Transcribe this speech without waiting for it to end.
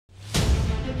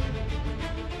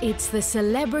It's the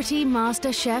Celebrity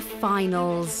MasterChef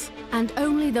Finals, and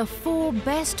only the 4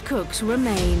 best cooks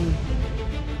remain.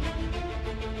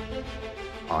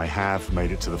 I have made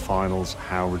it to the finals.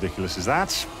 How ridiculous is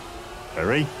that?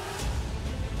 Very.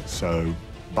 So,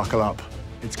 buckle up.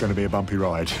 It's going to be a bumpy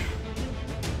ride.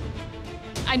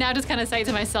 I now just kind of say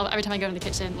to myself every time I go in the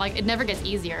kitchen, like, it never gets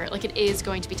easier. Like, it is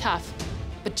going to be tough,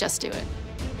 but just do it.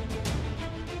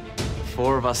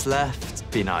 4 of us left.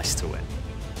 Be nice to win.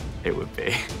 It would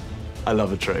be. I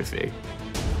love a trophy.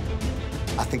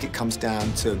 I think it comes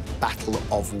down to battle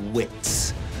of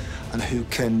wits and who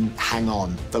can hang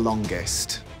on the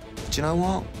longest. Do you know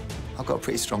what? I've got a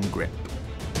pretty strong grip.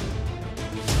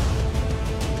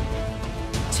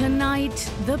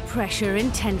 Tonight, the pressure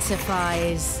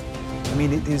intensifies. I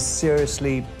mean, it is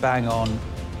seriously bang on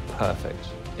perfect.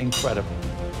 Incredible.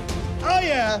 Oh,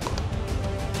 yeah.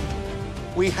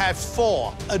 We have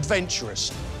 4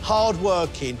 adventurous,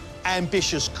 hard-working,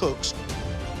 ambitious cooks.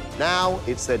 Now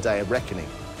it's their day of reckoning,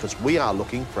 because we are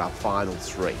looking for our final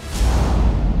 3.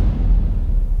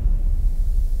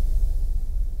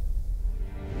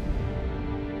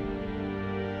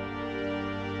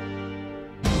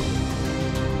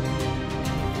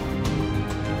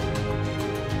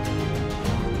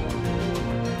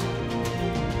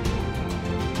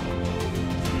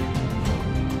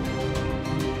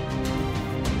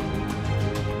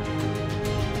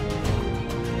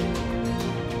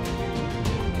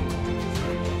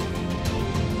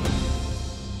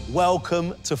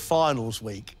 Welcome to finals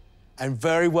week, and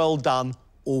very well done,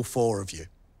 all 4 of you.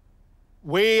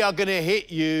 We are going to hit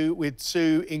you with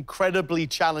 2 incredibly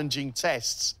challenging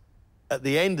tests. At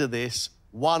the end of this,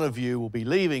 one of you will be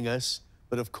leaving us,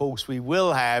 but of course we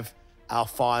will have our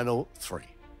final 3.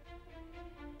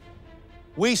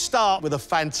 We start with a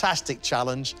fantastic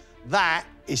challenge. That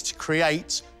is to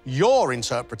create your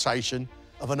interpretation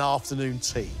of an afternoon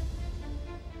tea.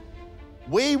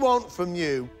 We want from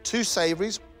you 2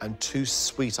 savouries and 2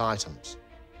 sweet items.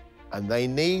 And they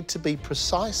need to be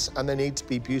precise and they need to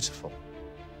be beautiful.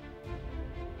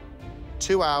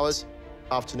 2 hours,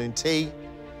 afternoon tea.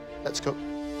 Let's cook.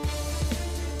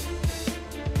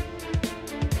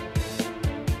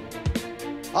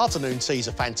 Afternoon tea is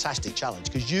a fantastic challenge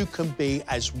because you can be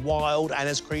as wild and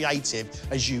as creative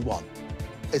as you want.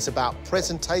 It's about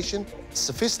presentation,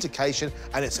 sophistication,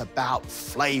 and it's about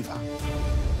flavour.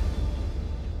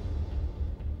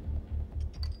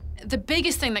 The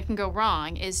biggest thing that can go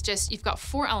wrong is just you've got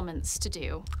 4 elements to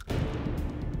do.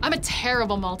 I'm a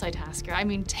terrible multitasker. I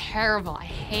mean, terrible. I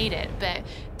hate it, but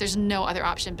there's no other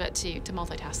option but to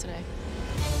multitask today.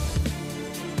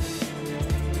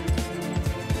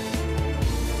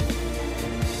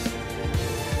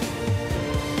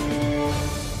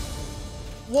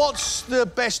 What's the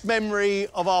best memory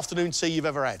of afternoon tea you've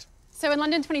ever had? So in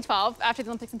London 2012, after the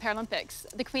Olympics and Paralympics,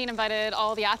 the Queen invited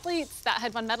all the athletes that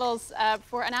had won medals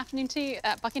for an afternoon tea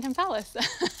at Buckingham Palace.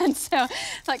 And so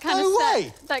that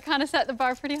kind of set the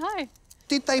bar pretty high.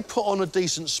 Did they put on a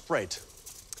decent spread?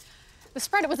 The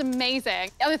spread, it was amazing.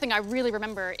 The other thing I really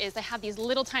remember is they had these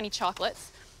little tiny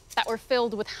chocolates that were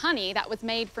filled with honey that was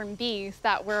made from bees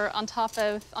that were on top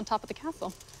of the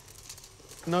castle.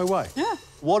 No way. Yeah.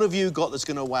 What have you got that's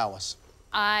going to wow us?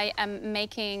 I am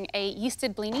making a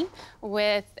yeasted blini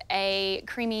with a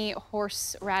creamy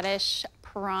horseradish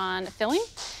prawn filling.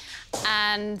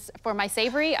 And for my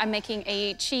savoury, I'm making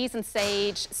a cheese and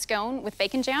sage scone with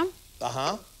bacon jam.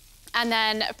 Uh-huh. And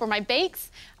then for my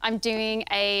bakes, I'm doing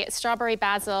a strawberry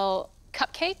basil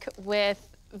cupcake with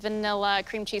vanilla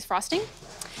cream cheese frosting.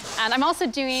 And I'm also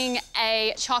doing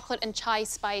a chocolate and chai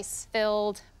spice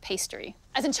filled pastry,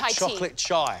 as in chai tea. Chocolate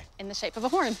chai. In the shape of a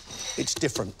horn. It's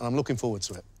different, and I'm looking forward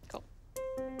to it. Cool.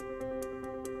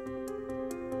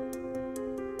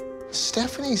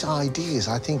 Stephanie's ideas,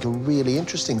 I think, are really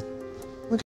interesting.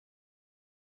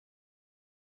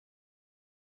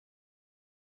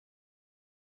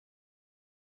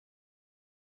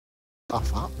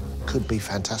 Puff up could be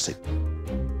fantastic.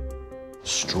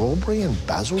 Strawberry and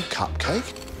basil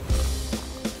cupcake?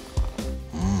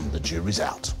 The jury's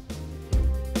out.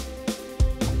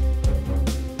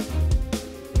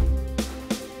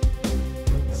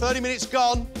 "30 minutes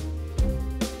gone."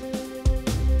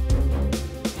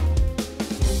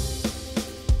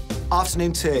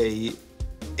 Afternoon tea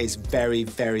is very,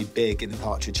 very big in the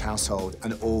Partridge household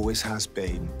and always has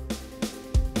been.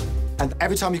 And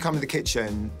every time you come in the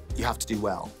kitchen, you have to do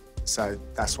well. So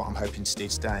that's what I'm hoping to do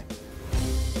today.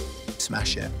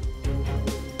 Smash it.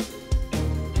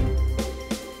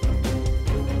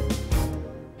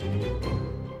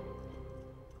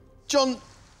 John,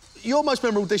 your most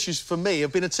memorable dishes for me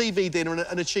have been a TV dinner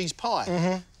and a cheese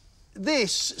pie.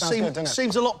 This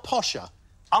seems a lot posher.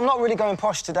 I'm not really going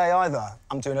posh today either.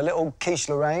 I'm doing a little quiche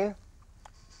Lorraine.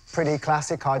 Pretty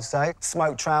classic, I'd say.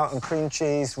 Smoked trout and cream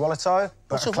cheese rotolo.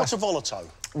 What's a volato?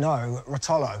 No,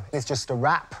 rotolo. It's just a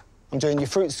wrap. I'm doing your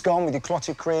fruit scone with your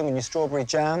clotted cream and your strawberry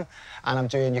jam, and I'm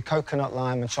doing your coconut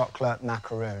lime and chocolate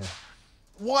macaroon.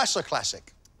 Why so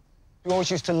classic? We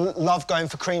always used to love going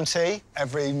for cream tea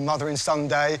every Mothering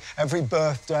Sunday, every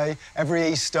birthday, every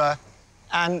Easter,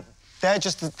 and they're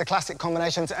just the classic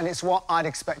combinations, and it's what I'd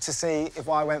expect to see if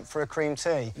I went for a cream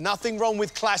tea. Nothing wrong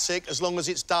with classic as long as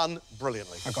it's done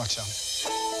brilliantly. I gotcha.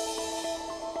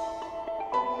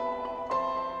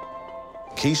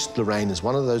 Quiche Lorraine is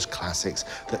one of those classics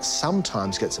that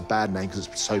sometimes gets a bad name because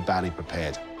it's so badly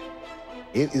prepared.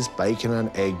 It is bacon and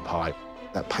egg pie.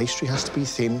 That pastry has to be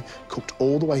thin, cooked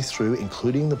all the way through,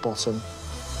 including the bottom.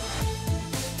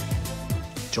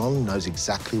 John knows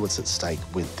exactly what's at stake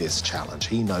with this challenge.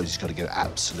 He knows he's got to get it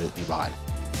absolutely right.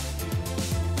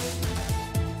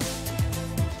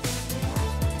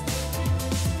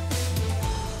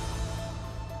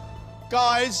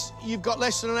 Guys, you've got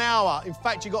less than an hour. In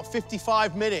fact, you've got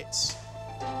 55 minutes.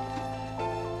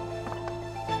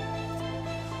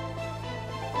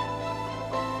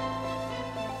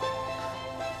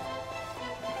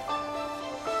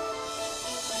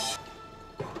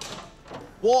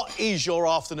 What is your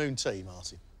afternoon tea,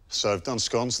 Martin? So I've done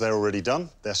scones. They're already done.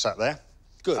 They're sat there.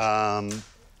 Good. And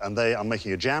I'm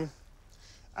making a jam,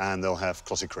 and they'll have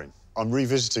clotted cream. I'm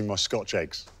revisiting my Scotch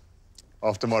eggs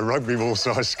after my rugby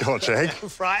ball-sized Scotch egg.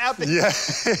 Right, happy. Yeah,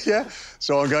 yeah.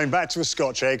 So I'm going back to a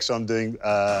Scotch egg. So I'm doing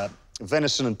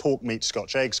venison and pork meat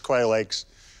Scotch eggs, quail eggs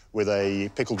with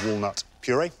a pickled walnut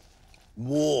puree.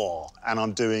 Whoa. And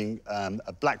I'm doing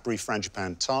a blackberry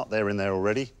frangipane tart. They're in there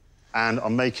already. And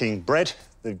I'm making bread.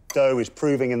 The dough is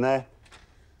proving in there.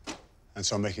 And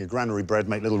so I'm making a granary bread,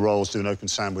 make little rolls, do an open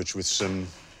sandwich with some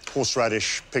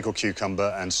horseradish, pickled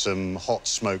cucumber, and some hot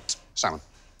smoked salmon.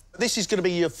 This is going to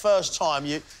be your first time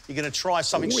you're going to try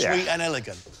something sweet and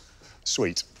elegant.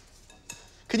 Sweet.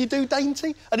 Can you do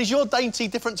dainty? And is your dainty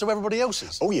different to everybody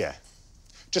else's? Oh, yeah.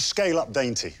 Just scale up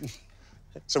dainty.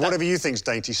 So whatever you think's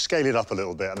dainty, scale it up a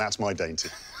little bit, and that's my dainty.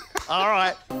 All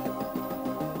right.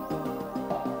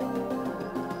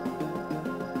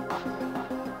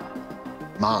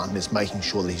 Martin is making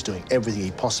sure that he's doing everything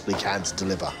he possibly can to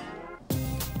deliver.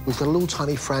 We've got a little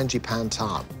tiny frangipane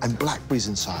tart and blackberries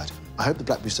inside. I hope the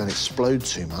blackberries don't explode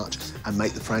too much and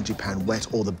make the frangipane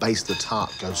wet or the base of the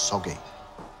tart go soggy.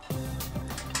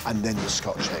 And then the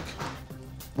Scotch egg.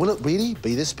 Will it really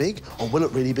be this big, or will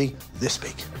it really be this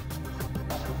big?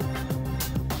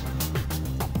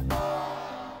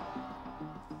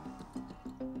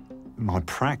 My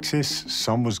practice,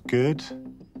 some was good.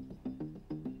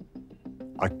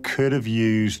 I could have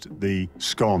used the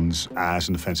scones as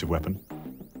an offensive weapon.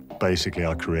 Basically,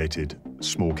 I created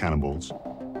small cannonballs.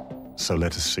 So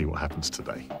let us see what happens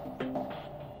today.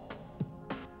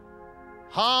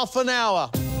 Half an hour.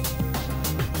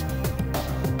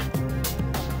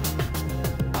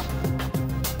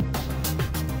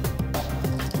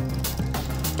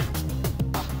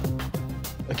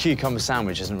 A cucumber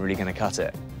sandwich isn't really going to cut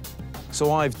it.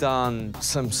 So I've done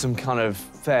some kind of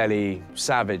fairly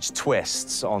savage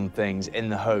twists on things in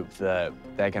the hope that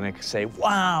they're going to say,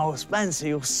 wow, Spencer,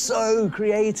 you're so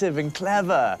creative and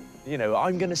clever. You know,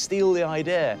 I'm going to steal the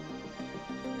idea.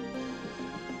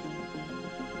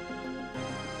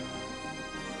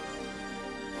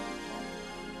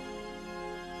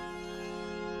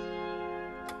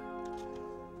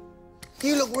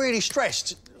 You look really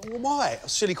stressed. Why? A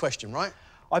silly question, right?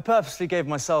 I purposely gave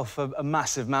myself a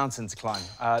massive mountain to climb.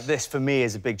 This, for me,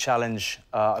 is a big challenge.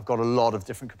 I've got a lot of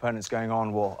different components going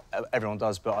on. Well, everyone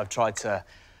does, but I've tried to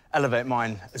elevate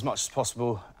mine as much as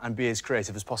possible and be as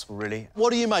creative as possible, really.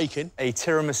 What are you making? A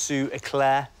tiramisu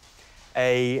eclair,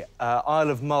 a Isle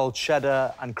of Mull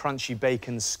cheddar and crunchy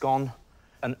bacon scone,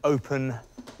 an open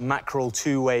mackerel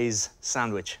two-ways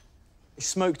sandwich, a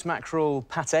smoked mackerel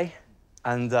pate,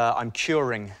 and I'm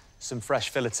curing some fresh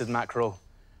filleted mackerel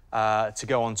to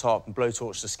go on top and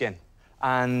blowtorch the skin.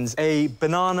 And a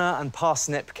banana and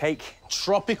parsnip cake.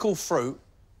 Tropical fruit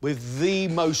with the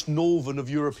most northern of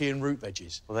European root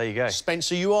veggies. Well, there you go.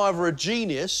 Spencer, you are either a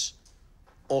genius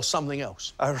or something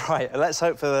else. All right, let's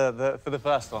hope for the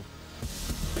first one.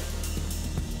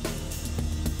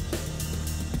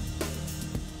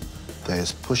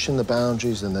 There's pushing the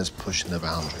boundaries and there's pushing the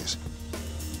boundaries.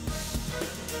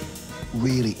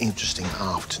 Really interesting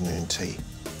afternoon tea.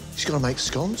 He's got to make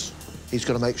scones. He's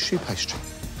got to make choux pastry.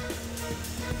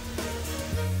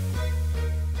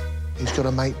 He's got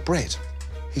to make bread.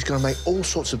 He's going to make all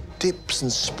sorts of dips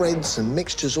and spreads and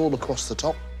mixtures all across the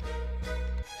top.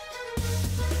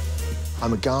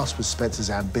 I'm aghast with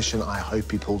Spencer's ambition. I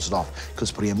hope he pulls it off, because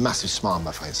it's putting a massive smile on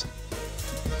my face.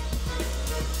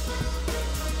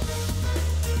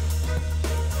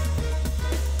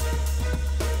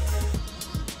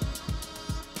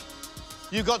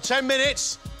 You've got 10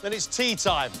 minutes, then it's tea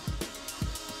time.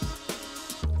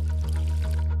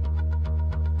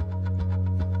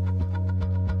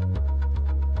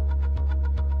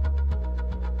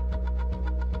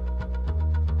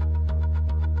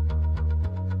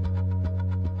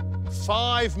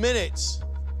 Five minutes.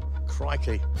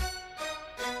 Crikey.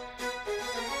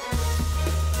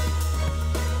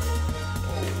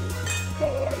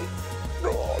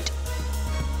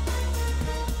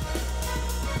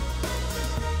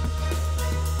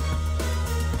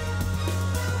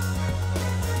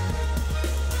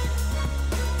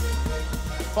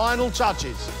 Final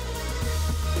touches.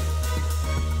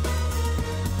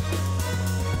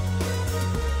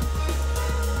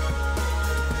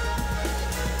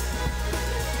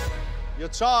 Your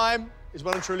time is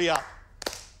well and truly up.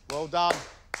 Well done.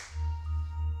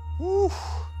 Woo.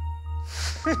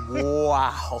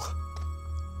 Wow.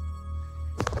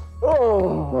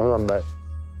 Oh, well done, mate.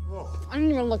 I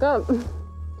didn't even look up.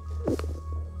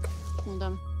 Well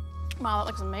done. Wow, that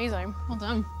looks amazing. Well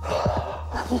done.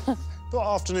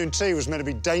 Thought afternoon tea was meant to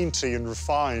be dainty and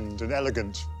refined and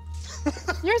elegant.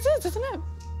 Yours is, isn't it?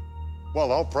 Well,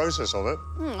 the whole process of it.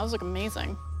 Those look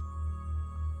amazing.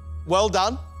 Well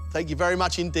done. Thank you very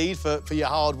much indeed for your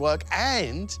hard work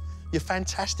and your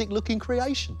fantastic-looking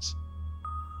creations.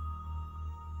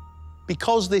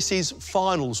 Because this is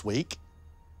finals week,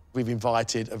 we've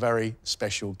invited a very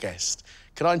special guest.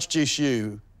 Can I introduce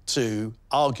you to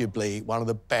arguably one of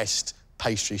the best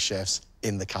pastry chefs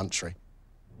in the country?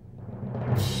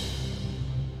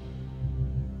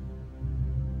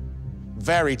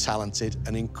 Very talented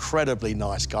and incredibly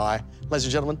nice guy. Ladies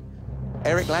and gentlemen,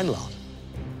 Eric Landlard.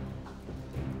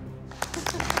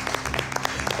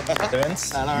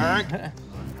 Vince. Hello, Eric.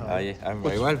 How are you? I'm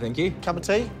very well, thank you. Cup of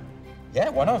tea? Yeah,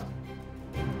 why not?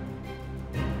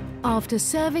 After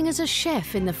serving as a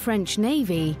chef in the French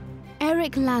Navy,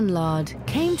 Eric Landlard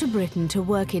came to Britain to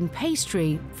work in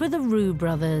pastry for the Roux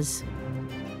brothers.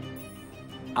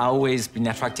 I've always been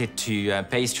attracted to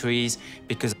pastries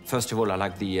because, first of all, I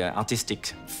like the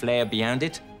artistic flair behind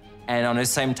it. And at the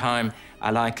same time,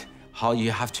 I like how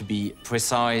you have to be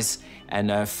precise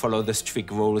and follow the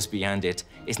strict rules behind it.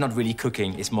 It's not really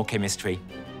cooking, it's more chemistry.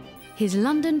 His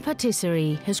London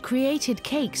patisserie has created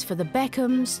cakes for the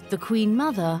Beckhams, the Queen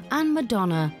Mother and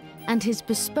Madonna, and his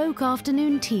bespoke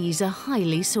afternoon teas are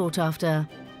highly sought after.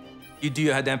 You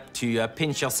do adapt to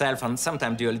pinch yourself and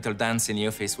sometimes do a little dance in the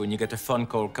office when you get a phone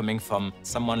call coming from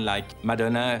someone like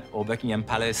Madonna or Buckingham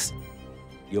Palace.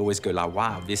 You always go like,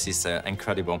 wow, this is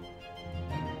incredible.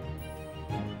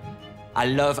 I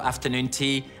love afternoon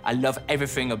tea. I love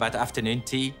everything about afternoon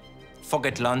tea.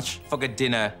 Forget lunch, forget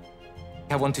dinner.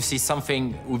 I want to see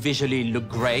something who visually look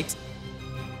great.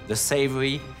 The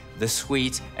savory, the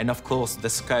sweet, and of course the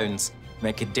scones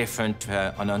make it different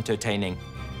and entertaining.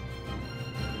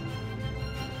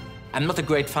 I'm not a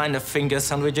great fan of finger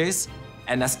sandwiches,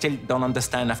 and I still don't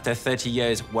understand after 30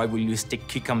 years why will you stick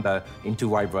cucumber into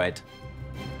white bread.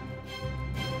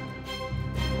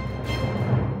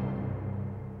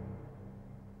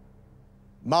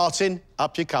 Martin,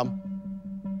 up you come.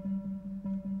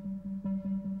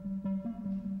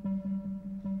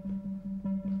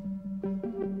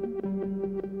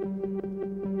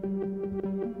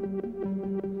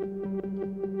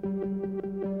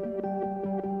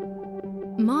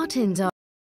 Martin's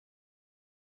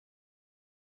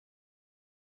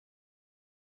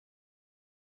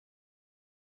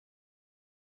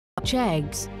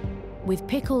eggs with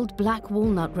pickled black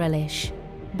walnut relish,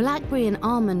 blackberry and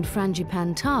almond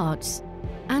frangipane tarts,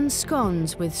 and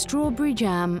scones with strawberry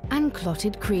jam and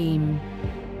clotted cream.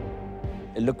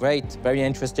 It looked great, very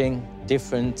interesting,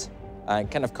 different,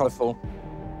 kind of colorful.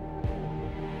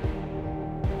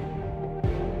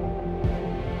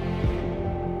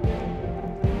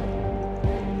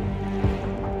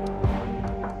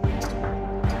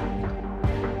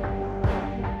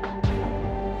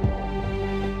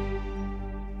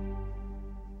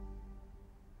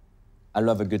 I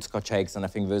love a good Scotch eggs, and I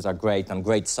think those are great and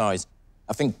great size.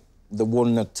 I think the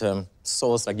walnut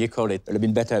sauce, like you call it, would have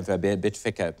been better if it were a bit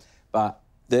thicker. But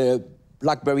the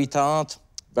blackberry tart,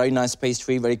 very nice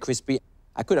pastry, very crispy.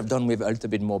 I could have done with a little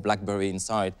bit more blackberry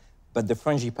inside, but the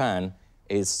frangipane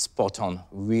is spot on,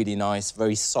 really nice,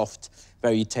 very soft,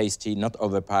 very tasty, not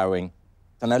overpowering.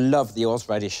 And I love the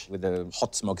horseradish with the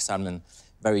hot smoked salmon,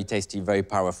 very tasty, very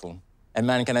powerful. And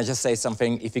man, can I just say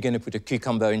something? If you're going to put a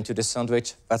cucumber into the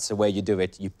sandwich, that's the way you do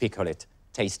it. You pickle it.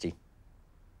 Tasty.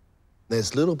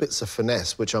 There's little bits of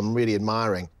finesse, which I'm really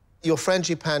admiring. Your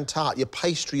frangipane tart, your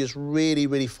pastry is really,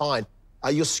 really fine.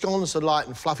 Your scones are light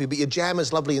and fluffy, but your jam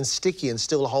is lovely and sticky and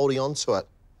still holding on to it.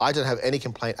 I don't have any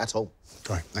complaint at all.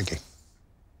 Great, thank you.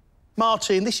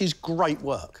 Martin, this is great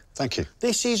work. Thank you.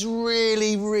 This is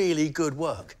really, really good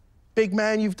work. Big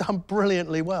man, you've done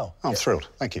brilliantly well. I'm thrilled.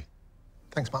 Thank you.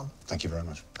 Thanks, Martin. Thank you very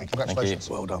much. Thank you. Congratulations.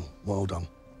 Well done, well done.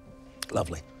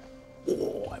 Lovely.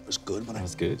 Oh, that was good, wasn't it? That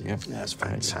was good, yeah. Yeah, that's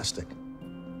fantastic.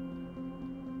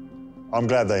 I'm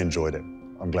glad they enjoyed it.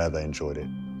 I'm glad they enjoyed it.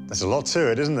 There's a lot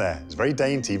to it, isn't there? It's very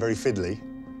dainty, very fiddly,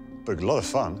 but a lot of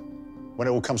fun. When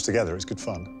it all comes together, it's good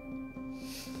fun.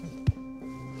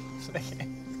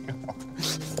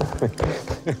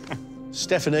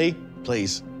 Stephanie,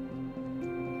 please.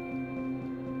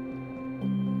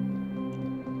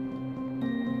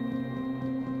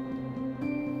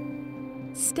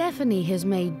 Stephanie has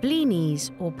made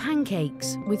blinis, or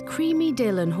pancakes, with creamy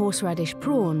dill and horseradish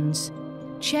prawns,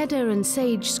 cheddar and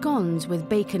sage scones with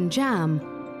bacon jam,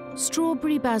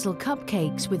 strawberry basil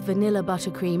cupcakes with vanilla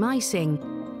buttercream icing,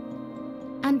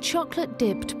 and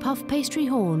chocolate-dipped puff pastry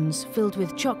horns filled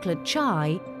with chocolate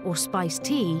chai, or spiced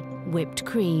tea, whipped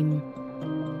cream.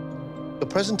 The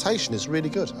presentation is really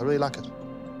good. I really like it.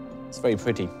 It's very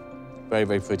pretty. Very,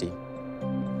 very pretty.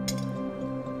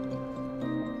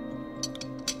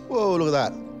 Whoa, look at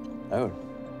that. Oh.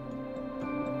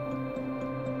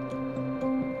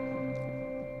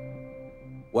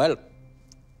 Well,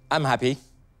 I'm happy.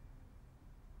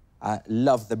 I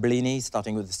love the blini,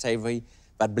 starting with the savoury.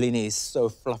 That blini is so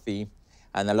fluffy,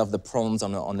 and I love the prawns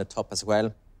on the top as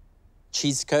well.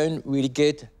 Cheese cone, really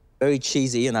good, very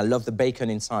cheesy, and I love the bacon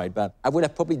inside, but I would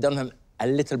have probably done them a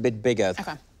little bit bigger.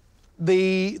 Okay.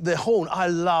 The horn, I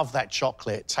love that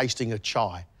chocolate tasting of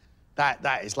chai.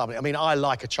 That is lovely. I mean, I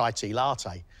like a chai tea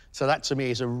latte, so that to me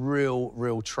is a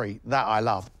real treat. That I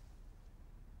love.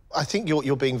 I think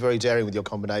you're being very daring with your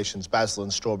combinations, basil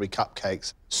and strawberry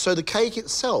cupcakes. So the cake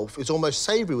itself is almost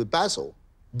savoury with basil,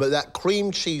 but that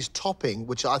cream cheese topping,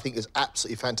 which I think is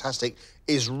absolutely fantastic,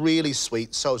 is really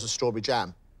sweet, so is the strawberry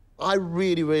jam. I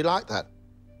really, really like that.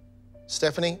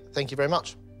 Stephanie, thank you very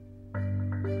much. I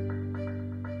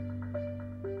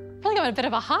feel like I'm at a bit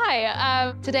of a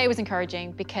high. Today was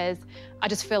encouraging because I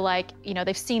just feel like, you know,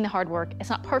 they've seen the hard work. It's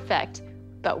not perfect,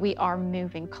 but we are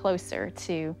moving closer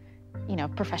to, you know,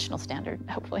 professional standard,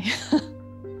 hopefully.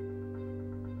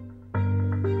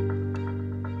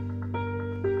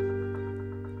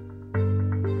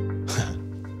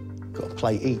 Got a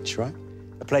plate each, right?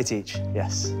 A plate each,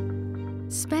 yes.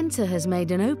 Spencer has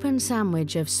made an open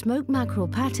sandwich of smoked mackerel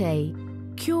pate,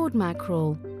 cured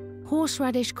mackerel,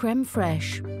 horseradish creme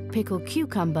fraiche, pickled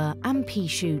cucumber and pea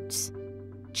shoots,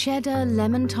 cheddar,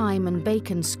 lemon thyme and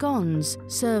bacon scones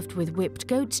served with whipped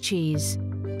goat's cheese,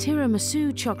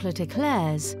 tiramisu chocolate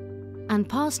eclairs, and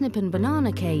parsnip and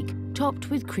banana cake topped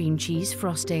with cream cheese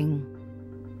frosting.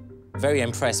 Very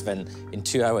impressed when in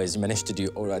 2 hours you managed to do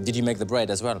all that. Did you make the bread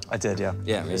as well? I did, yeah.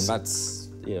 Yeah, I mean, that's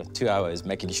 2 hours,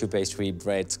 making choux pastry,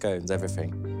 bread, scones,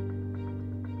 everything.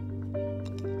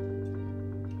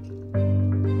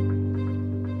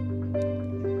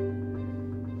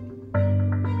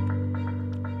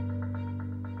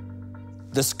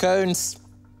 The scones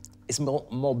is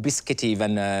more biscuity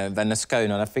than a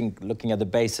scone, and I think looking at the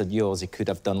base of yours, you could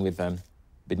have done with a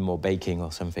bit more baking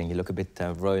or something. You look a bit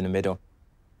raw in the middle.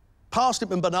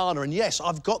 Parsnip and banana, and yes,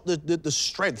 I've got the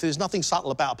strength. There's nothing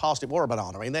subtle about a parsnip or a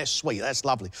banana. I mean, they're sweet, that's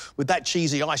lovely. With that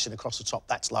cheesy icing across the top,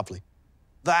 that's lovely.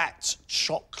 That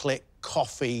chocolate,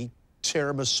 coffee,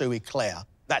 tiramisu eclair,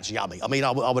 that's yummy. I mean,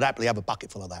 I would happily have a bucket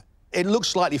full of that. It looks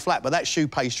slightly flat, but that choux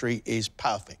pastry is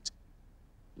perfect.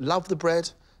 Love the bread,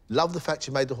 love the fact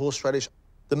you made the horseradish.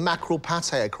 The mackerel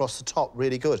pate across the top,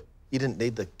 really good. You didn't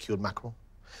need the cured mackerel.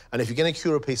 And if you're going to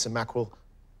cure a piece of mackerel,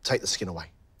 take the skin away.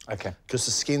 OK. Because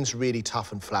the skin's really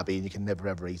tough and flabby and you can never,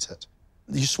 ever eat it.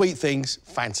 Your sweet things,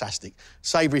 fantastic.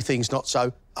 Savoury things, not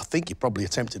so. I think you probably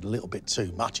attempted a little bit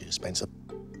too much here, Spencer.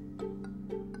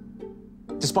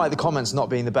 Despite the comments not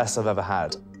being the best I've ever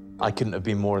had, I couldn't have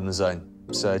been more in the zone.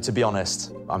 So, to be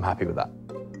honest, I'm happy with that.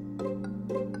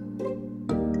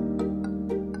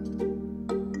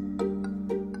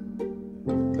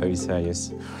 Very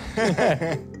serious.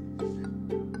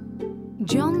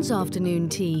 John's afternoon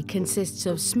tea consists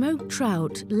of smoked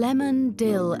trout, lemon,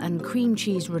 dill and cream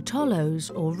cheese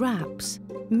rotollos or wraps,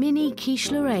 mini quiche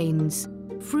Lorraines,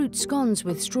 fruit scones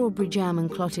with strawberry jam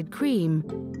and clotted cream,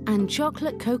 and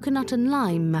chocolate coconut and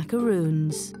lime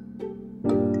macaroons.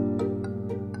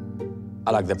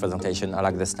 I like the presentation, I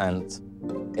like the stand.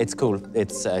 It's cool,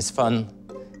 it's fun,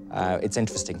 it's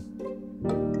interesting.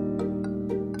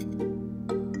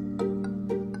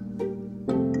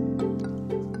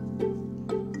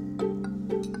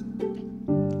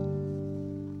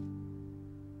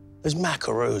 There's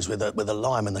macaroons with the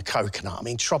lime and the coconut. I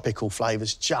mean, tropical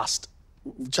flavours, just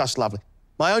lovely.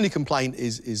 My only complaint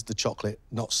is the chocolate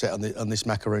not set on this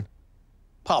macaroon.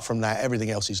 Apart from that, everything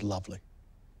else is lovely.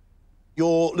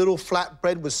 Your little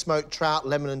flatbread with smoked trout,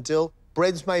 lemon and dill.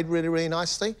 Bread's made really, really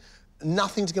nicely.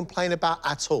 Nothing to complain about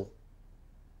at all.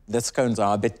 The scones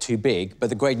are a bit too big, but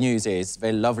the great news is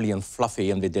they're lovely and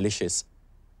fluffy and they're delicious.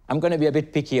 I'm going to be a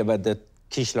bit picky about the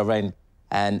quiche Lorraine,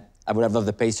 and I would have loved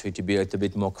the pastry to be a little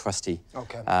bit more crusty,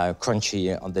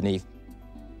 crunchy underneath.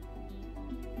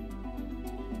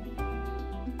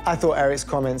 I thought Eric's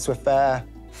comments were fair.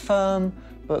 Firm,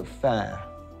 but fair.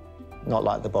 Not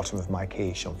like the bottom of my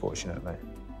quiche, unfortunately.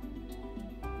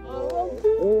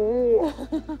 You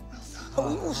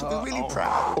should be really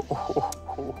proud.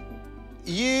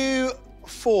 You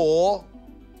four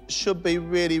should be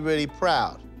really, really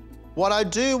proud. What I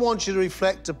do want you to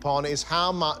reflect upon is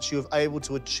how much you've able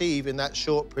to achieve in that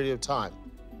short period of time.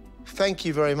 Thank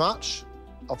you very much.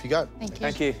 Off you go. Thank you.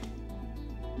 Thank you.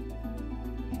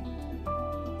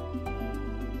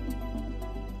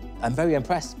 I'm very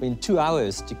impressed. In 2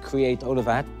 hours to create all of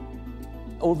that,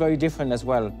 all very different as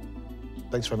well.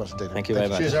 Thanks very much indeed. Thank you very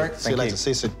much. Cheers, Eric. See you later. Thank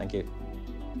See you soon. Thank you.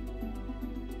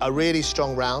 A really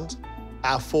strong round.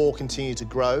 Our four continue to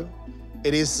grow.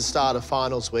 It is the start of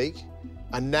finals week,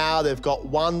 and now they've got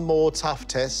one more tough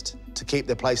test to keep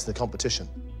their place in the competition.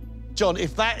 John,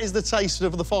 if that is the taste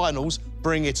of the finals,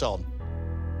 bring it on.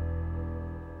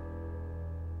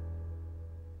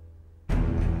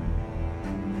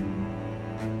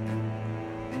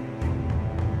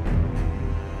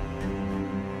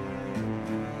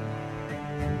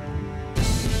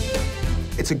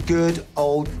 It's a good,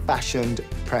 old-fashioned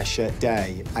pressure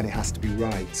day, and it has to be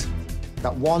right.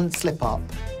 That one slip-up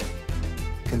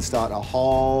can start a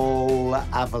whole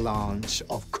avalanche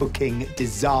of cooking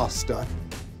disaster.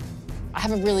 I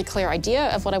have a really clear idea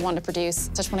of what I want to produce.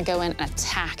 So I just want to go in and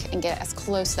attack and get as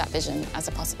close to that vision as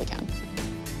I possibly can.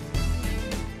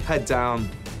 Head down,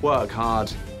 work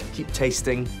hard, keep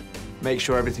tasting, make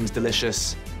sure everything's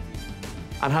delicious,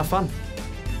 and have fun.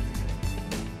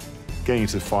 Getting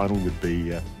into the final would be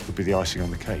the icing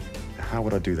on the cake. How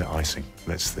would I do that icing?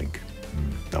 Let's think.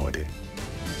 No idea.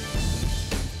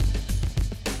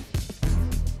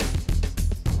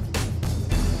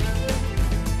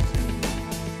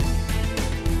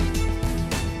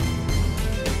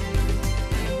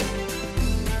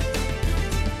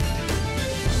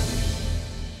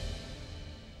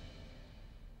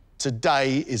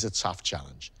 Today is a tough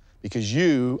challenge because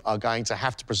you are going to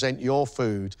have to present your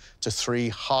food to 3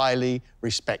 highly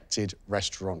respected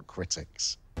restaurant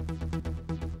critics.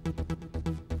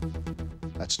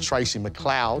 That's Tracy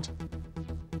McLeod,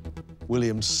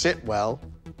 William Sitwell,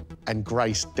 and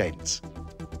Grace Dent.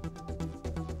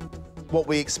 What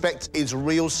we expect is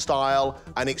real style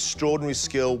and extraordinary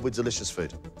skill with delicious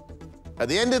food. At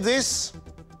the end of this,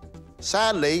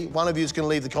 sadly, one of you is going to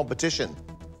leave the competition.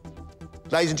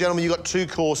 Ladies and gentlemen, you've got 2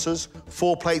 courses,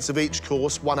 4 plates of each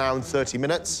course, 1 hour and 30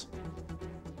 minutes.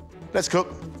 Let's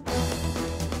cook.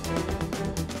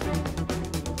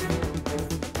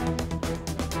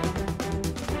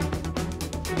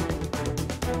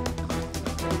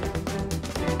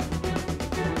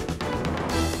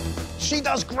 She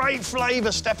does great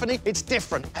flavour, Stephanie. It's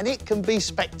different, and it can be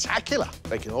spectacular.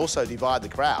 They can also divide the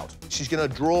crowd. She's going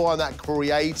to draw on that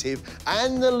creative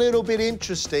and a little bit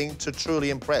interesting to truly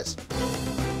impress.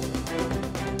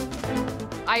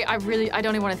 I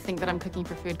don't even want to think that I'm cooking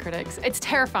for food critics. It's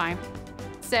terrifying.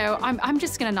 So I'm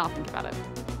just gonna not think about it.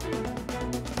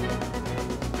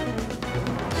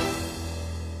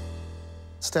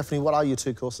 Stephanie, what are your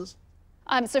 2 courses?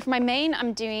 So for my main,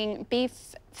 I'm doing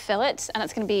beef fillet, and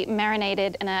it's gonna be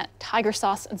marinated in a tiger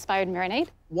sauce-inspired marinade.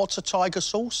 What's a tiger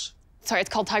sauce? Sorry, it's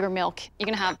called tiger milk. You're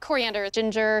gonna have coriander,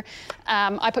 ginger.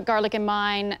 I put garlic in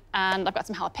mine, and I've got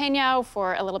some jalapeno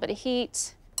for a little bit of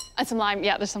heat. And some lime,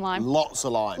 yeah, there's some lime. Lots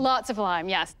of lime. Lots of lime,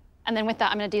 yes. And then with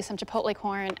that, I'm gonna do some chipotle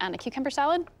corn and a cucumber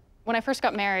salad. When I first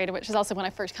got married, which is also when I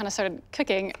first kind of started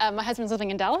cooking, my husband's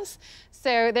living in Dallas.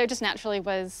 So there just naturally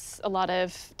was a lot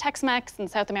of Tex-Mex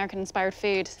and South American-inspired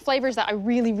food. Flavors that I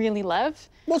really, really love.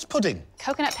 What's pudding?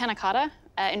 Coconut panna cotta,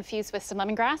 infused with some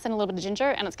lemongrass and a little bit of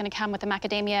ginger, and it's gonna come with a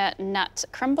macadamia nut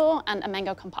crumble and a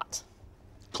mango compote.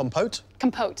 Compote?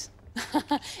 Compote.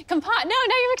 Compote, no,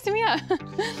 now you're mixing me up.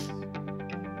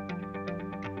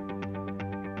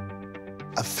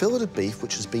 A fillet of beef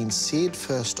which has been seared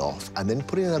first off and then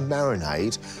put in a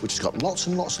marinade which has got lots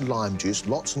and lots of lime juice,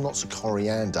 lots and lots of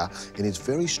coriander, and is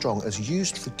very strong, as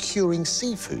used for curing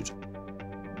seafood.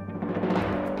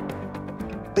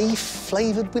 Beef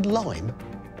flavoured with lime?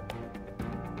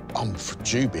 I'm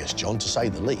dubious, John, to say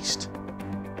the least.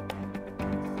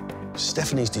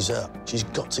 Stephanie's dessert. She's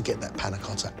got to get that panna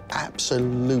cotta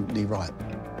absolutely right.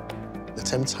 The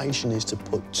temptation is to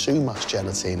put too much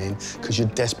gelatin in because you're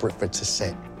desperate for it to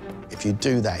set. If you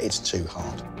do that, it's too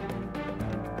hard.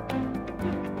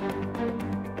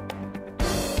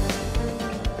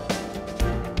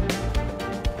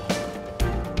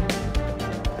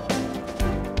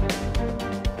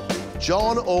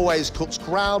 John always cooks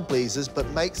crowd pleasers, but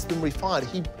makes them refined.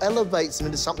 He elevates them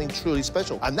into something truly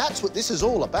special, and that's what this is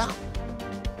all about.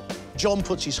 John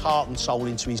puts his heart and soul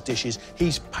into his dishes.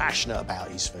 He's passionate about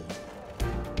his food.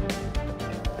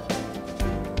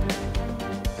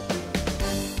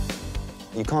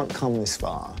 You can't come this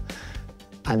far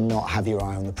and not have your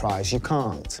eye on the prize. You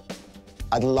can't.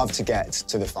 I'd love to get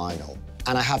to the final,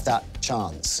 and I have that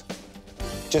chance.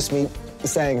 Just me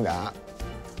saying that,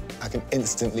 I can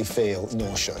instantly feel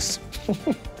nauseous.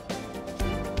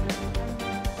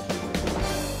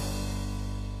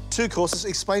 2 courses.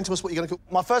 Explain to us what you're going to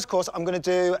cook. My first course, I'm going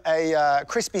to do a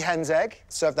crispy hen's egg.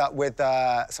 Serve that with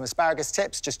some asparagus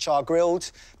tips, just char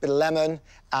grilled, bit of lemon, and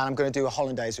I'm going to do a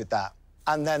hollandaise with that.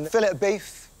 And then fillet of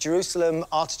beef, Jerusalem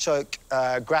artichoke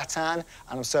gratin, and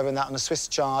I'm serving that on a Swiss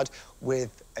chard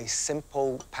with a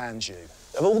simple pan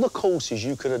jus. Of all the courses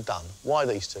you could have done, why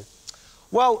these 2?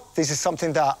 Well, this is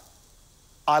something that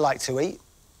I like to eat.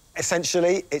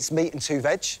 Essentially, it's meat and 2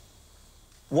 veg.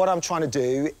 What I'm trying to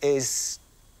do is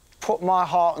put my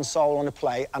heart and soul on a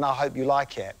plate, and I hope you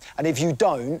like it. And if you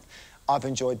don't, I've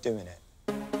enjoyed doing it.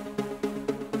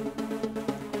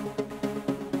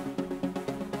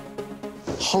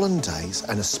 Hollandaise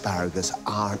and asparagus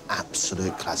are an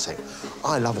absolute classic.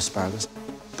 I love asparagus,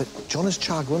 but John is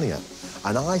char-grilling it,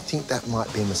 and I think that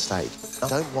might be a mistake. I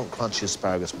don't want crunchy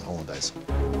asparagus with hollandaise.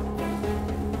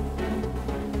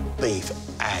 Beef,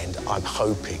 and I'm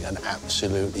hoping an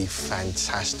absolutely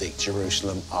fantastic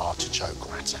Jerusalem artichoke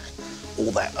gratin.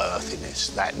 All that earthiness,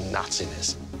 that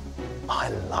nuttiness. I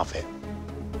love it.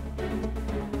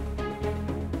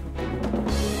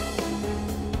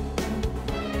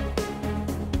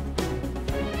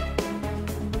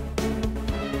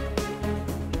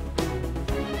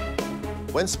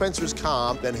 When Spencer is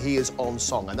calm, then he is on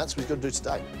song, and that's what he's going to do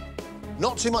today.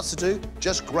 Not too much to do,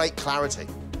 just great clarity.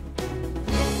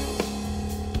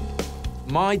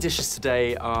 My dishes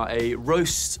today are a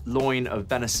roast loin of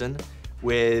venison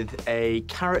with a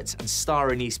carrot and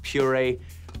star anise puree,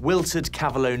 wilted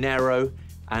cavolo nero,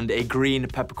 and a green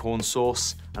peppercorn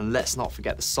sauce. And let's not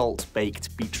forget the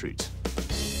salt-baked beetroot.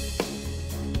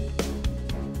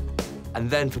 And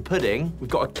then for pudding, we've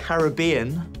got a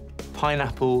Caribbean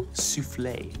pineapple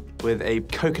souffle with a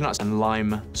coconut and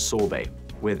lime sorbet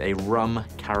with a rum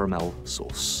caramel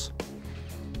sauce.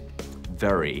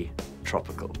 Very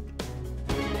tropical.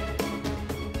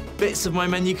 Bits of my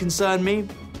menu concern me,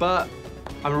 but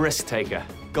I'm a risk taker.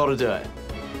 Gotta do it.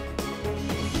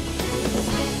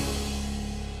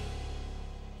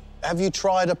 Have you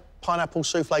tried a pineapple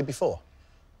souffle before?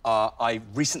 I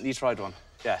recently tried one,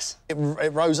 yes. It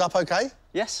rose up okay?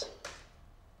 Yes.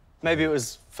 Maybe it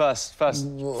was first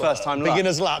time luck.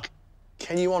 Beginner's luck.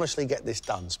 Can you honestly get this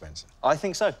done, Spencer? I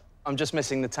think so. I'm just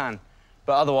missing the tan.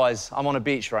 But otherwise, I'm on a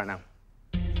beach right now.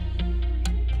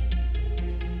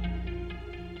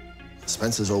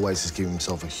 Spencer's always has given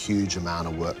himself a huge amount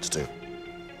of work to do.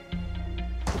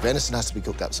 The venison has to be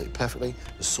cooked absolutely perfectly,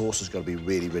 the sauce has got to be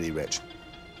really, really rich,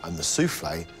 and the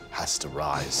souffle has to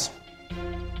rise.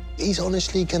 He's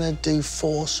honestly going to do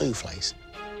 4 souffles.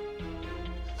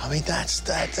 I mean, that's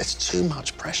too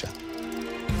much pressure.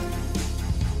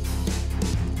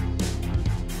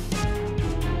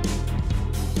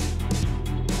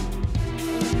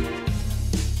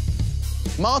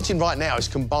 Martin right now is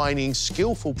combining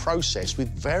skillful process with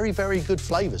very, very good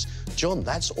flavours. John,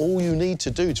 that's all you need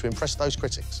to do to impress those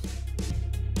critics.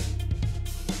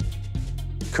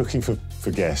 Cooking for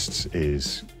guests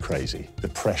is crazy. The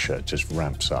pressure just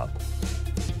ramps up.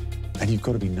 And you've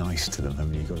got to be nice to them,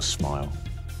 haven't you? You've got to smile.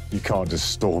 You can't just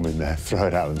storm in there, throw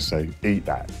it out and say, eat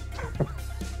that.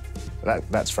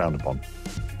 That's frowned upon.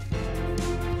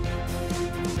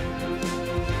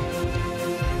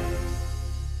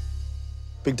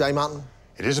 Big day, Martin?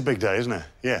 It is a big day, isn't it?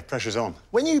 Yeah, pressure's on.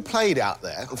 When you played out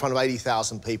there in front of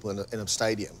 80,000 people in a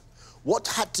stadium, what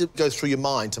had to go through your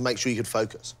mind to make sure you could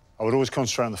focus? I would always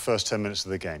concentrate on the first 10 minutes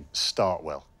of the game. Start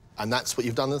well. And that's what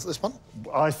you've done this one?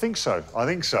 I think so. I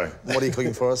think so. What are you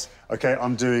cooking for us? OK,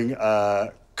 I'm doing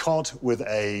cod with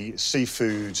a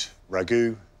seafood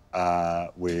ragu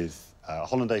with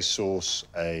hollandaise sauce,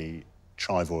 a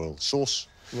chive oil sauce,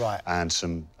 right, and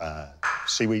some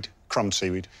seaweed, crumbed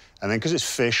seaweed. And then, because it's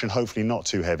fish and hopefully not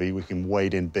too heavy, we can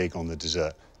wade in big on the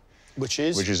dessert. Which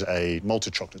is? Which is a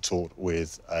malted chocolate torte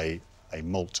with a a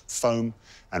malt foam,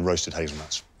 and roasted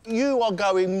hazelnuts. You are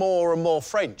going more and more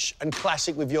French and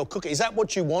classic with your cooking. Is that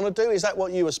what you want to do? Is that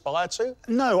what you aspire to?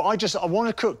 No, I want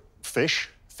to cook fish.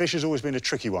 Fish has always been a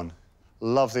tricky one.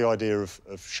 Love the idea of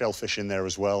shellfish in there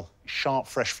as well. Sharp,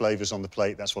 fresh flavours on the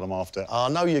plate, that's what I'm after. I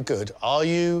know you're good. Are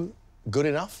you good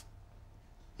enough?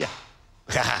 Yeah.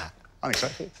 I think so.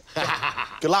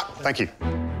 Good luck. Thank you.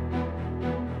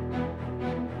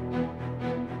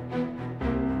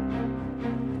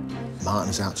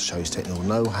 Martin's out to show his technical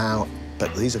know-how,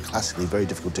 but these are classically very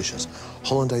difficult dishes.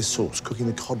 Hollandaise sauce, cooking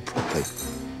the cod properly.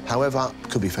 However,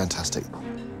 could be fantastic.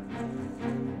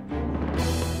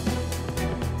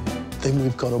 Then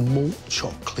we've got a malt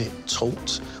chocolate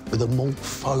torte with a malt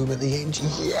foam at the end.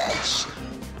 Yes!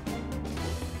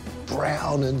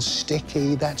 Brown and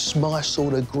sticky, that's my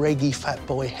sort of Greggy fat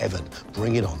boy heaven.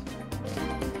 Bring it on.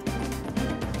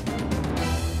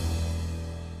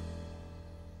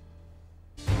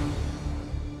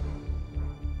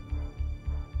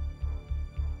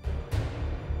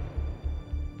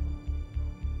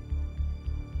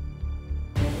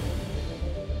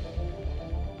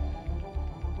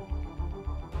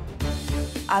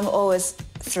 I'm always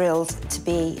thrilled to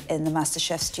be in the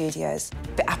MasterChef studios. A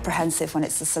bit apprehensive when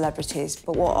it's the celebrities,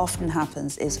 but what often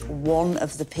happens is one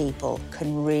of the people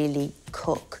can really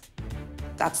cook.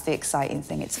 That's the exciting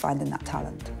thing, it's finding that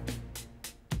talent.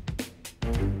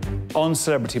 On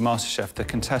Celebrity MasterChef, the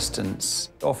contestants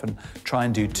often try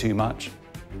and do too much,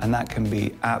 and that can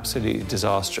be absolutely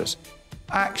disastrous.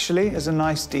 Actually, as a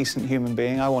nice, decent human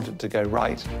being, I want it to go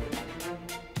right.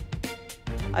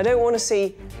 I don't want to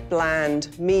see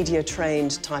bland,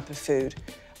 media-trained type of food.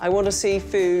 I want to see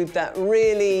food that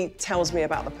really tells me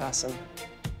about the person.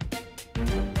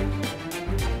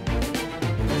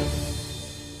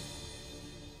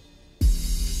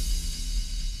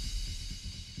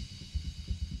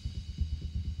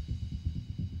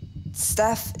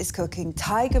 Steph is cooking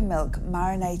tiger milk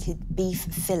marinated beef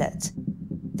fillet.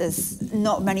 There's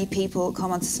not many people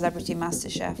come onto Celebrity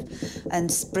MasterChef and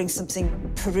bring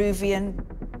something Peruvian.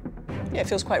 Yeah, it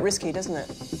feels quite risky, doesn't it?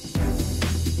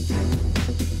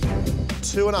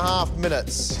 2.5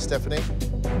 minutes, Stephanie.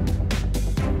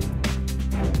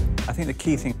 I think the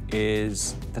key thing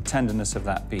is the tenderness of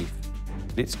that beef.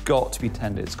 It's got to be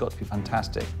tender, it's got to be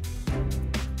fantastic.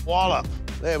 Voila,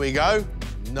 there we go.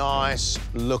 Nice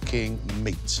looking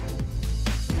meat.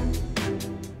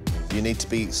 You need to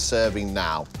be serving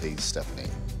now, please, Stephanie.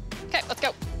 OK, let's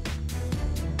go.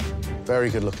 Very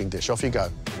good looking dish. Off you go.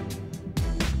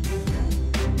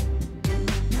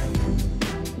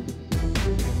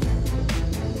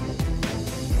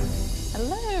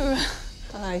 Hello.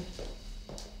 Hi.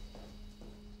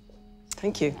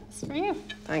 Thank you. That's for you.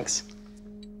 Thanks.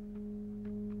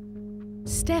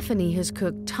 Stephanie has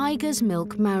cooked tiger's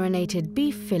milk marinated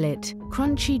beef fillet,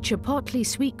 crunchy chipotle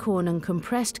sweet corn and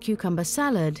compressed cucumber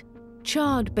salad,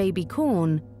 charred baby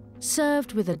corn,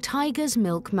 served with a tiger's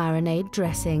milk marinade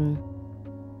dressing.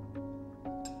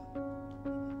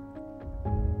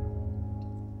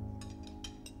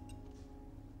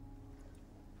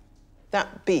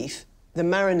 That beef, the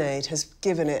marinade has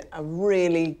given it a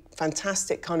really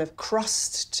fantastic kind of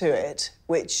crust to it,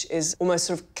 which is almost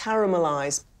sort of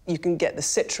caramelised. You can get the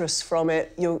citrus from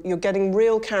it. You're getting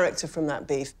real character from that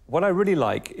beef. What I really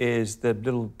like is the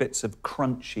little bits of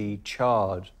crunchy,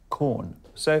 charred corn.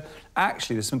 So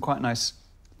actually, there's some quite nice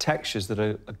textures that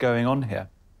are going on here.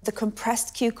 The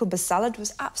compressed cucumber salad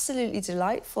was absolutely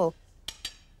delightful.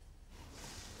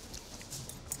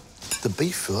 The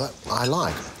beef fillet, I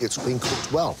like. It's been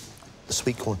cooked well. The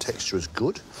sweet corn texture is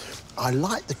good. I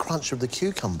like the crunch of the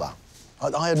cucumber.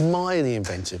 I admire the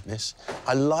inventiveness.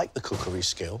 I like the cookery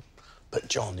skill. But,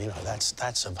 John, you know,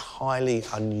 that's a highly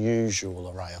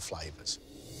unusual array of flavours.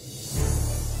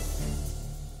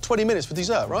 20 minutes for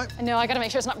dessert, right? I know, I got to make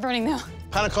sure it's not burning, though.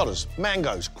 Panna cottas,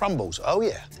 mangoes, crumbles. Oh,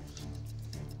 yeah.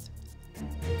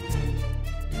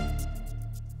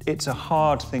 It's a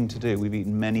hard thing to do. We've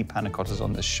eaten many panna cottas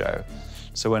on this show.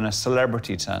 So when a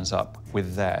celebrity turns up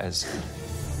with theirs,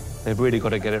 they've really got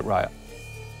to get it right.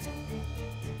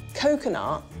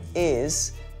 Coconut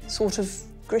is sort of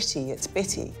gritty, it's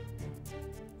bitty.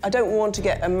 I don't want to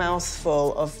get a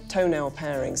mouthful of toenail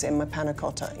parings in my panna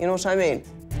cotta, you know what I mean?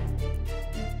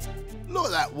 Look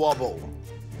at that wobble.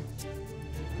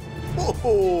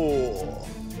 Oh.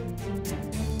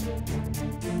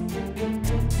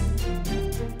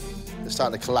 They're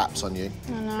starting to collapse on you.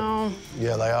 I know.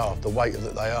 Yeah, they are. The weight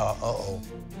that they are. Uh-oh.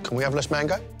 Can we have less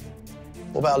mango?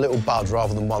 What about a little bud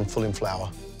rather than one full in flour?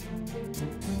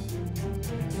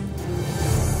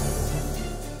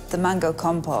 The mango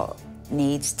compote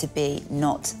needs to be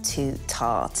not too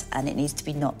tart and it needs to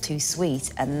be not too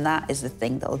sweet, and that is the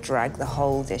thing that'll drag the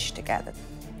whole dish together.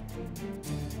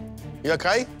 You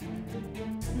OK?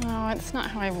 No, it's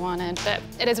not how I wanted, but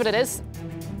it is what it is.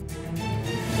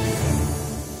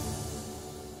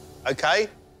 OK,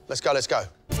 let's go, let's go.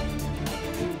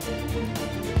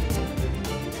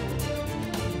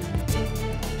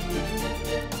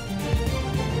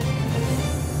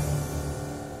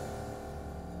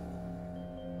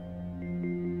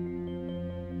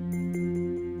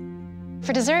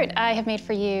 For dessert, I have made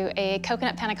for you a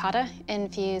coconut panna cotta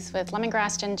infused with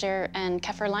lemongrass, ginger, and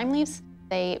kaffir lime leaves,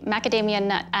 a macadamia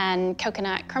nut and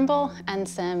coconut crumble, and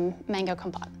some mango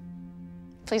compote.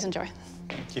 Please enjoy.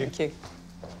 Thank you. Thank you.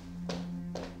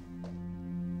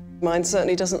 Mine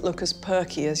certainly doesn't look as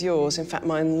perky as yours. In fact,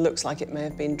 mine looks like it may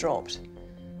have been dropped.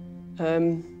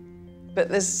 But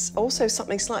there's also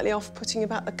something slightly off-putting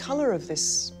about the colour of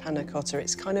this panna cotta.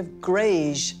 It's kind of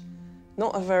greige.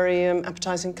 Not a very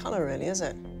appetising colour, really, is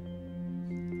it?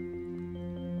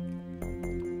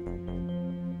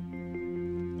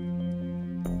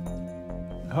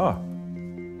 Oh,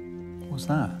 what's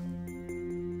that?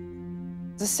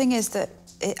 The thing is that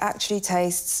it actually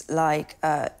tastes like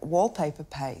wallpaper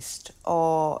paste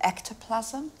or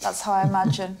ectoplasm. That's how I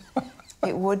imagine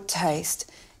it would taste.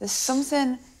 There's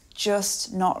something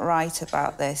just not right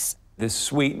about this. The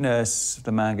sweetness,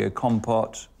 the mango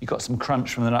compote, you got some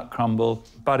crunch from the nut crumble,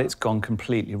 but it's gone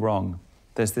completely wrong.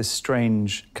 There's this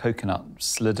strange coconut,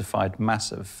 solidified,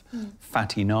 massive,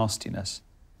 fatty nastiness.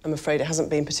 I'm afraid it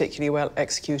hasn't been particularly well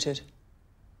executed.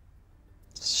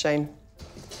 It's a shame.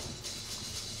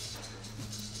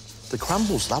 The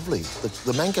crumble's lovely.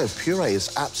 The mango puree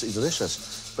is absolutely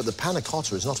delicious, but the panna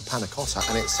cotta is not a panna cotta,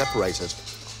 and it's separated.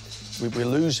 We're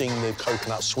losing the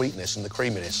coconut sweetness and the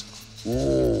creaminess.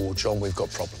 Ooh, John, we've got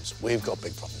problems. We've got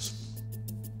big problems.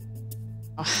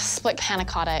 Split panna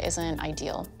cotta isn't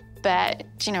ideal, but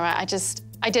you know, I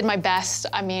did my best.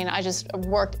 I mean, I just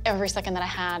worked every second that I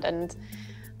had, and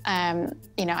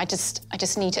you know, I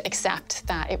just need to accept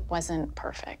that it wasn't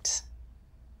perfect.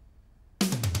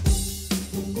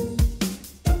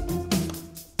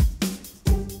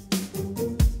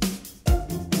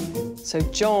 So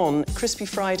John, crispy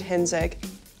fried hen's egg,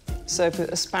 served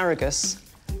with asparagus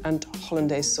and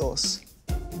hollandaise sauce.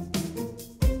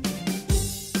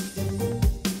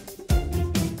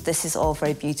 This is all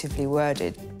very beautifully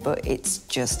worded, but it's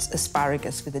just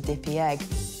asparagus with a dippy egg.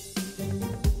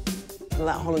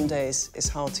 That hollandaise is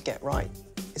hard to get right.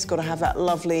 It's got to have that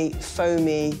lovely,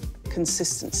 foamy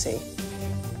consistency.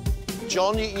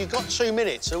 John, you've got 2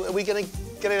 minutes. Are we going to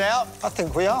get it out? I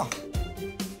think we are.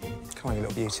 Come on, you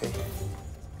little beauty.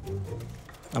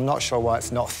 I'm not sure why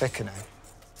it's not thickening.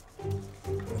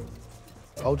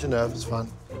 Hold your nerve, it's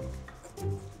fine.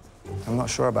 I'm not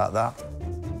sure about that.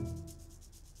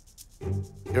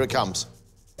 Here it comes.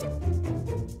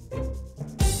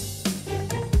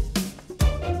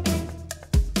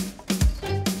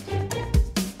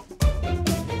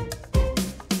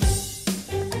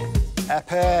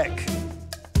 Epic.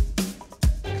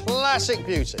 Classic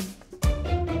beauty.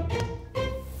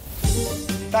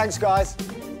 Thanks, guys.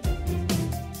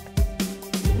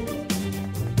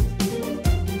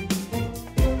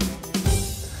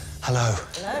 Hello.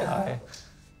 Hello. Hi.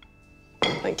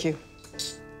 Thank you.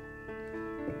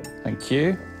 Thank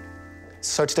you.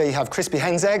 So today you have crispy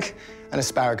hen's egg and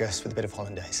asparagus with a bit of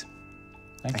hollandaise.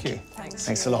 Thank you.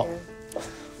 Thanks a lot.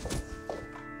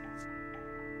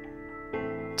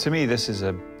 To me, this is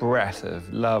a breath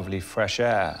of lovely fresh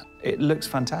air. It looks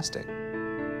fantastic.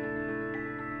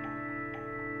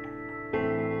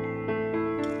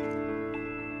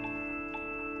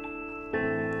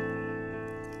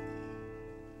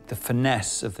 The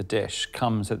finesse of the dish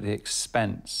comes at the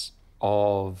expense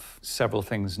of several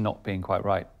things not being quite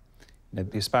right. You know,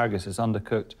 the asparagus is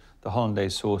undercooked, the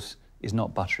hollandaise sauce is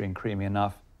not buttery and creamy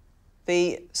enough.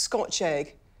 The Scotch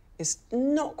egg is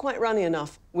not quite runny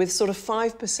enough. With sort of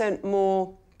 5%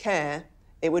 more care,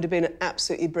 it would have been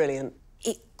absolutely brilliant.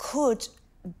 It could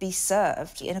be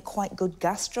served in a quite good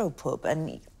gastropub,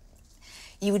 and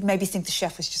you would maybe think the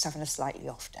chef was just having a slightly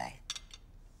off day.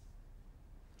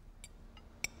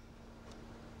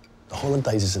 The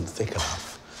hollandaise isn't thick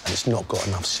enough, and it's not got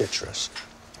enough citrus.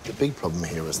 The big problem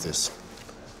here is this.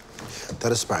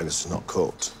 That asparagus is not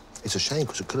cooked. It's a shame,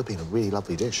 because it could have been a really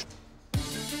lovely dish.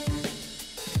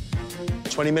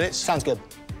 20 minutes? Sounds good.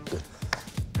 Good.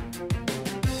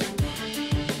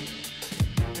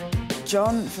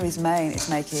 John, for his main, is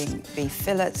making beef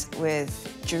fillet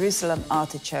with Jerusalem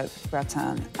artichoke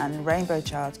gratin and rainbow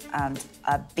chard and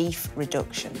a beef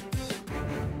reduction.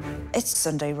 It's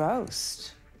Sunday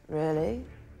roast, really.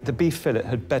 The beef fillet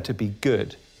had better be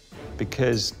good,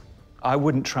 because I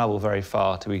wouldn't travel very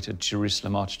far to eat a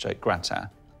Jerusalem artichoke gratin.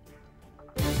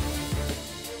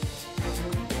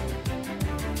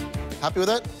 Happy with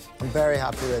it? I'm very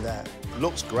happy with that.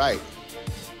 Looks great.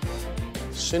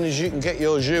 As soon as you can get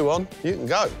your jus on, you can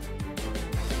go.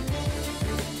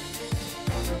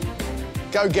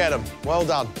 Go get them. Well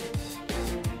done.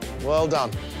 Well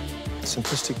done.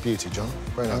 Simplistic beauty, John.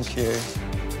 Very nice. Thank you.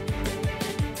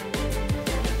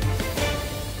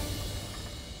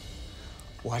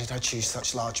 Why did I choose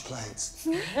such large plates?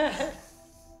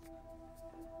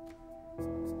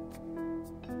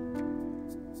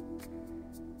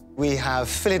 We have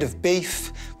fillet of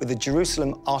beef with a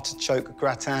Jerusalem artichoke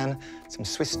gratin, some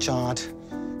Swiss chard,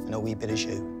 and a wee bit of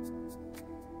jus.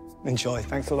 Enjoy.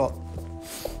 Thanks a lot.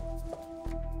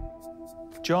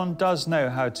 John does know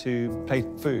how to plate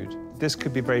food. This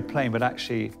could be very plain, but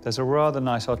actually there's a rather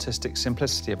nice artistic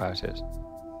simplicity about it.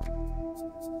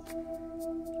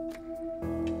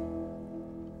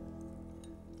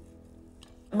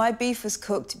 My beef was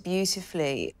cooked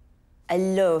beautifully. I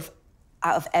love,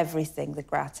 out of everything, the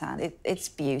gratin. It's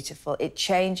beautiful. It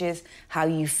changes how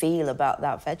you feel about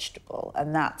that vegetable,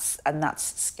 and that's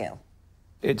skill.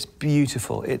 It's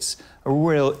beautiful. It's a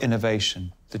real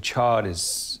innovation. The chard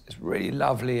is really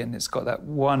lovely, and it's got that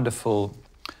wonderful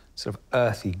sort of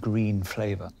earthy green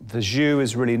flavour. The jus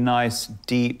is really nice,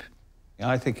 deep.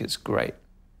 I think it's great.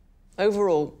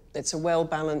 Overall, it's a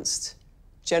well-balanced,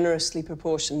 generously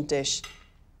proportioned dish.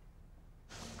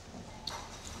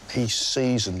 He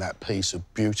seasoned that piece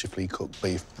of beautifully cooked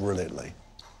beef brilliantly.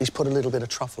 He's put a little bit of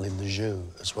truffle in the jus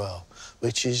as well,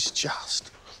 which is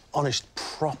just honest,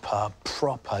 proper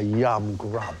yum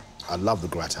grub. I love the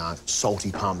gratin,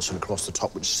 salty parmesan across the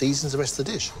top, which seasons the rest of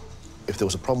the dish. If there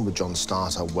was a problem with John's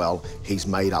starter, well, he's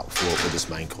made up for it with this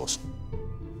main course.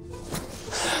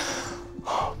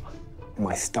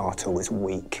 My starter was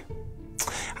weak,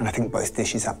 and I think both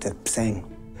dishes have to sing.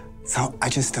 So I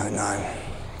just don't know.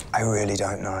 I really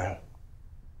don't know.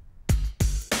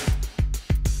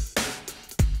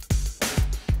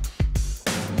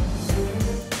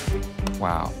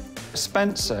 Wow.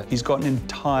 Spencer, he's got an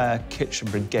entire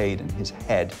kitchen brigade in his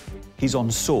head. He's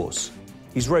on sauce.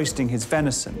 He's roasting his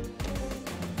venison.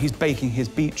 He's baking his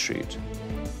beetroot.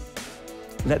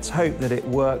 Let's hope that it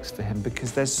works for him,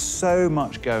 because there's so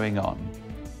much going on.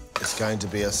 It's going to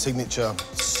be a signature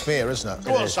smear, isn't it?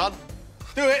 Go on, son.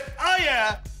 Do it. Oh,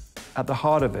 yeah. At the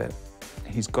heart of it,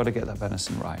 he's got to get that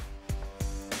venison right.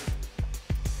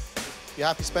 You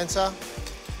happy, Spencer?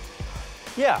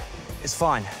 Yeah, it's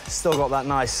fine. Still got that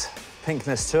nice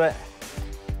pinkness to it.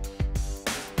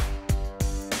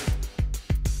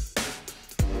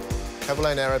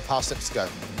 Cavolo Nero, parsnips go.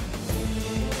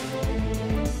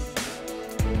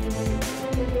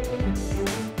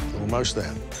 Almost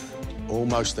there.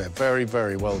 Almost there. Very,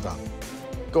 very well done.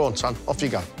 Go on, son. Off you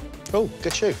go. Oh,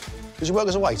 get you. Did you work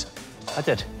as a waiter? I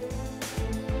did.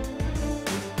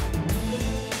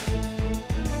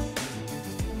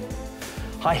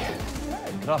 Hi.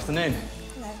 Good afternoon.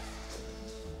 Hello.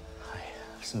 Hi.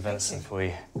 Some venison for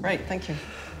you. Great, thank you.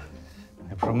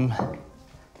 No problem.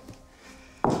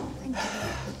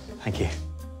 Thank you.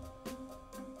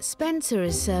 Spencer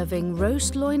is serving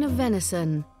roast loin of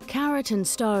venison, carrot and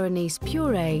star anise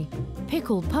puree,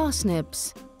 pickled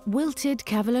parsnips, wilted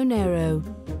cavolo nero,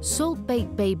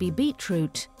 salt-baked baby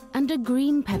beetroot, and a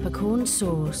green peppercorn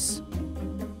sauce.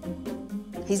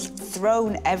 He's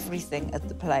thrown everything at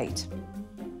the plate.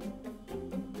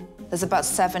 There's about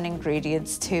 7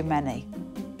 ingredients, too many.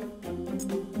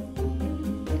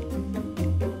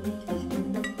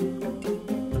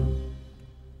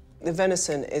 The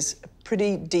venison is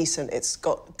pretty decent. It's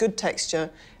got good texture.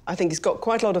 I think it's got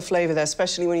quite a lot of flavour there,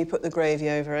 especially when you put the gravy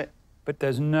over it. But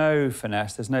there's no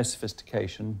finesse, there's no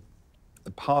sophistication.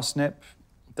 The parsnip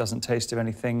doesn't taste of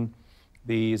anything.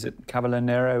 The cavolo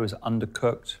nero is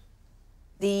undercooked.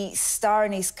 The star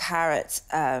anise carrot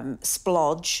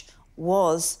splodge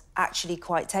was actually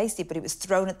quite tasty, but it was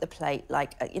thrown at the plate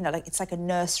like, it's like a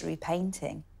nursery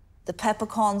painting. The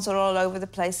peppercorns are all over the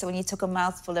place, so when you took a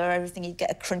mouthful of everything, you'd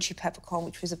get a crunchy peppercorn,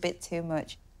 which was a bit too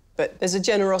much. But there's a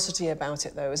generosity about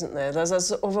it, though, isn't there? There's a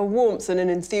sort of a warmth and an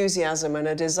enthusiasm and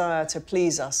a desire to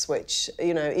please us, which,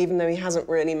 even though he hasn't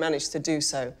really managed to do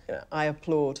so, I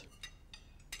applaud.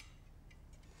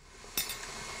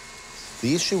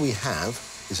 The issue we have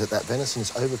is that venison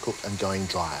is overcooked and going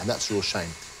dry, and that's a real shame.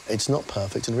 It's not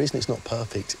perfect, and the reason it's not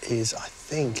perfect is I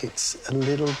think it's a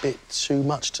little bit too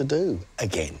much to do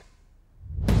again.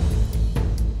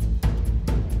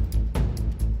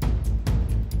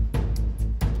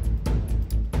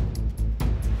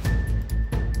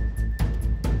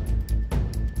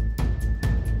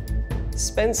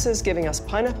 Spencer's giving us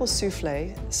pineapple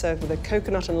souffle served with a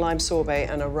coconut and lime sorbet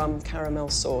and a rum caramel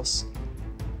sauce,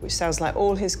 which sounds like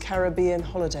all his Caribbean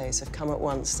holidays have come at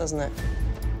once, doesn't it?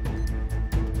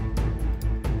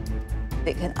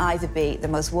 It can either be the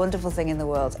most wonderful thing in the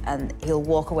world and he'll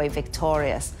walk away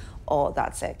victorious, or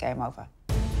that's it, game over.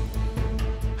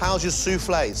 How's your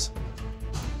soufflés?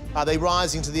 Are they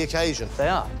rising to the occasion? They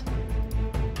are.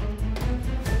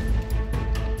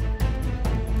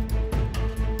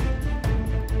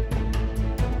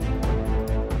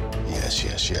 Yes,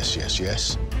 yes, yes, yes,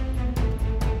 yes.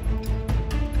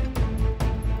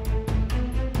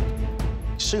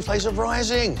 Soufflés are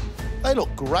rising. They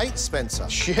look great, Spencer.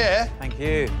 Yeah. Thank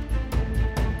you.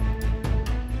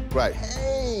 Great.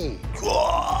 Hey!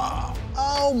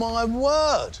 Oh, my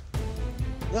word!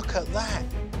 Look at that.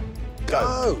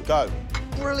 Go. Go.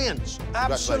 Brilliant.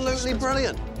 Absolutely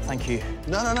brilliant. Thank you.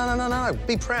 No, no, no, no, no, no, no.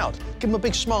 Be proud. Give him a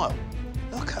big smile.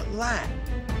 Look at that.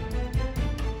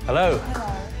 Hello.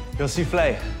 Hello. Your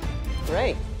souffle.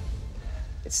 Great.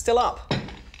 It's still up.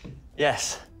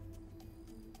 Yes.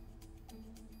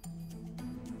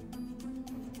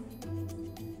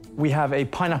 We have a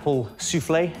pineapple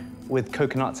souffle with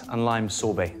coconut and lime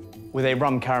sorbet with a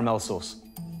rum caramel sauce.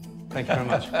 Thank you very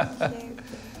much. Thank you.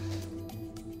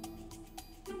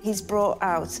 He's brought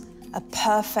out a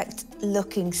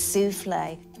perfect-looking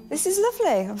souffle. This is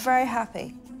lovely. I'm very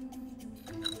happy.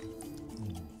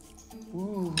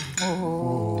 Ooh.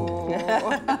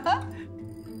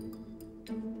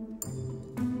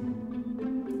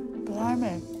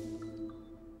 Blimey.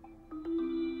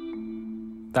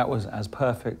 That was as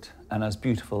perfect and as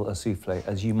beautiful a souffle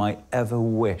as you might ever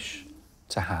wish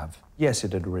to have. Yes,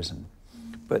 it had risen,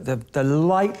 but the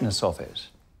lightness of it,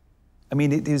 I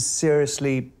mean, it is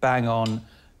seriously bang on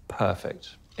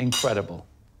perfect. Incredible.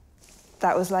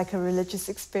 That was like a religious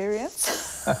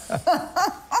experience.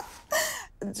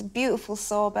 It's a beautiful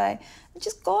sorbet.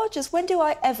 Just gorgeous. When do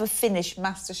I ever finish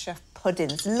MasterChef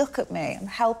puddings? Look at me, I'm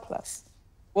helpless.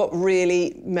 What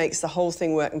really makes the whole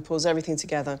thing work and pulls everything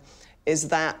together is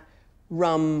that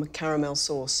rum caramel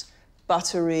sauce.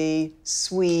 Buttery,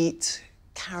 sweet,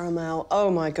 caramel. Oh,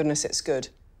 my goodness, it's good.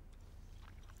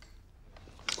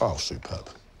 Oh, superb.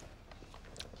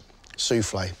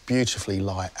 Souffle, beautifully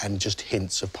light and just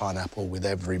hints of pineapple with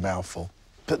every mouthful.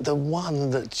 But the one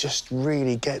that just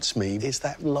really gets me is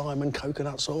that lime and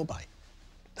coconut sorbet.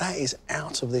 That is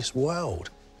out of this world.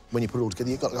 When you put it all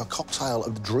together, you've got like a cocktail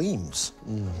of dreams.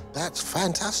 That's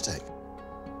fantastic.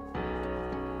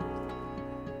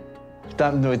 We've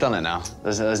done it now.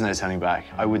 There's no turning back.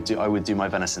 I would do my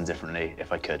venison differently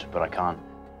if I could, but I can't.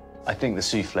 I think the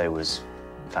souffle was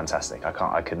fantastic.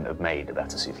 I couldn't have made a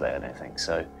better souffle, I don't think.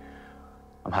 So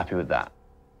I'm happy with that.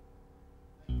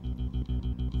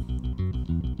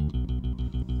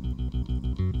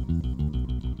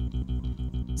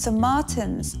 So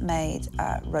Martin's made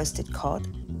roasted cod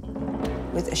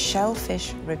with a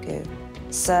shellfish ragu,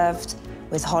 served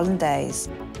with hollandaise,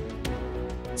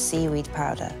 seaweed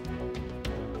powder,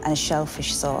 and a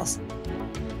shellfish sauce.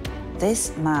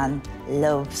 This man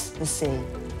loves the sea.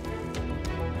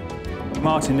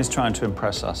 Martin is trying to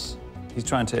impress us. He's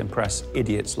trying to impress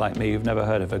idiots like me who've never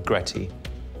heard of a gretti.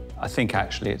 I think,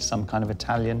 actually, it's some kind of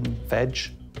Italian veg.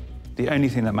 The only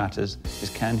thing that matters is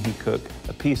can he cook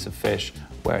a piece of fish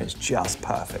where it's just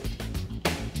perfect.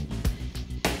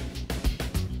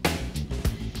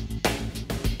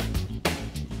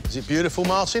 Is it beautiful,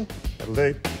 Martin? That'll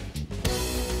do.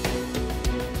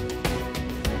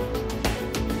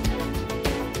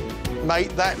 Mate,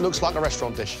 that looks like a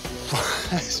restaurant dish. It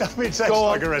tastes Go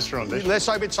like on. a restaurant dish. Let's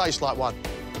hope it tastes like one.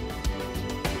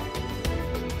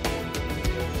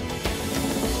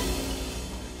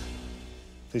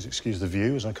 Please excuse the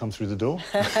view as I come through the door.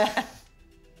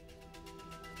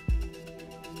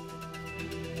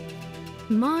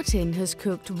 Martin has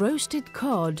cooked roasted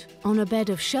cod on a bed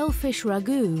of shellfish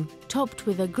ragu, topped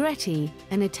with agretti,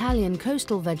 an Italian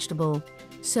coastal vegetable,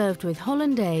 served with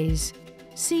hollandaise,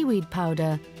 seaweed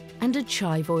powder, and a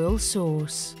chive oil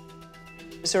sauce.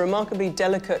 It's a remarkably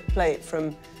delicate plate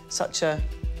from such a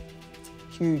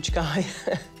huge guy.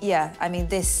 Yeah, I mean,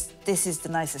 this is the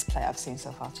nicest plate I've seen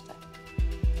so far today.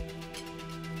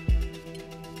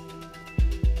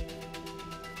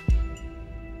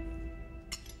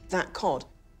 That cod,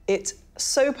 it's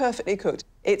so perfectly cooked.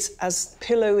 It's as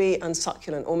pillowy and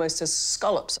succulent, almost as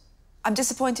scallops. I'm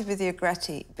disappointed with the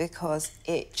agretti because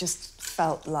it just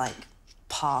felt like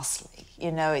parsley.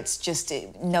 You know, it's just,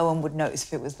 no one would notice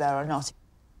if it was there or not.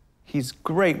 He's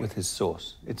great with his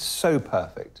sauce. It's so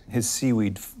perfect. His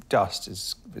seaweed dust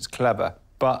is clever,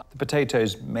 but the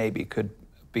potatoes maybe could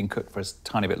have been cooked for a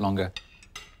tiny bit longer.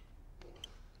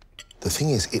 The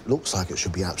thing is, it looks like it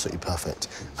should be absolutely perfect,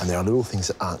 and there are little things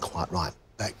that aren't quite right.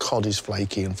 That cod is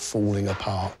flaky and falling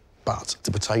apart, but the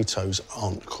potatoes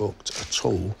aren't cooked at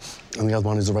all, and the other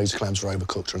one is the razor clams are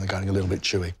overcooked and they're going a little bit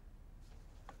chewy.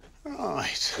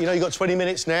 Right. You know you've got 20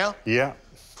 minutes now? Yeah.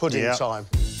 Pudding time.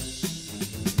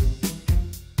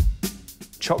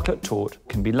 Chocolate torte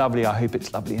can be lovely. I hope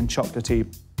it's lovely and chocolatey.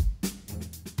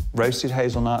 Roasted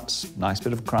hazelnuts, nice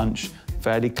bit of crunch,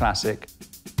 fairly classic.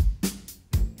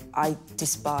 I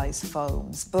despise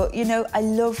foams, but, you know, I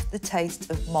love the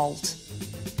taste of malt.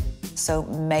 So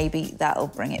maybe that'll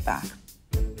bring it back.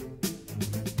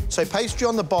 So pastry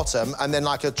on the bottom and then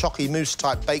like a chalky mousse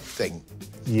type bake thing.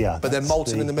 Yeah. But then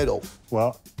molten in the middle.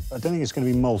 Well, I don't think it's going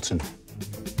to be molten.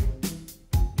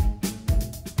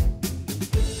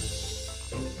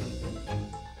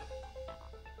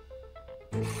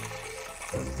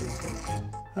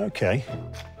 OK.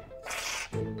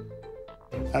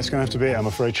 That's going to have to be it, I'm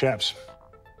afraid, chaps.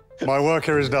 My work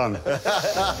here is done.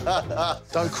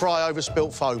 Don't cry over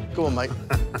spilt foam. Go on, mate.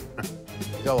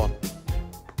 Go on.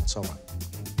 It's all right.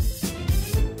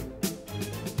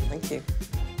 Thank you.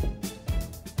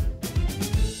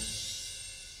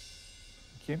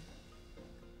 Thank you.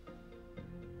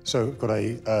 So we've got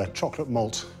a chocolate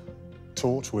malt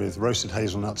torte with roasted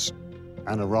hazelnuts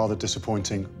and a rather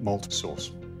disappointing malt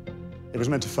sauce. It was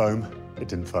meant to foam. It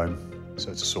didn't foam,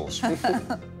 so it's a sauce.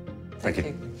 Thank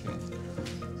you.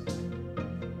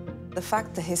 The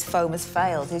fact that his foam has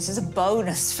failed is just a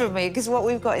bonus for me, because what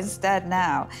we've got instead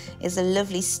now is a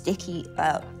lovely, sticky,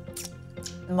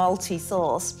 malty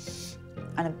sauce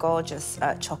and a gorgeous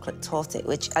chocolate torte,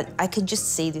 which I can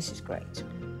just see this is great.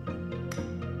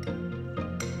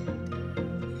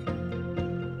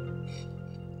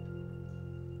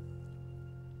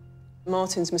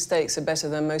 Martin's mistakes are better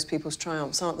than most people's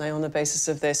triumphs, aren't they, on the basis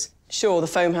of this? Sure, the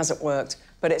foam hasn't worked,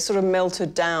 but it's sort of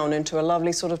melted down into a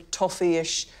lovely sort of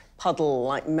toffee-ish puddle,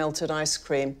 like melted ice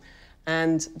cream.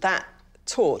 And that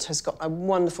torte has got a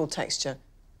wonderful texture.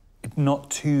 It's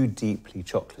not too deeply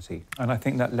chocolatey, and I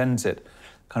think that lends it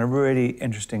kind of really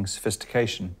interesting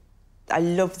sophistication. I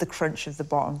love the crunch of the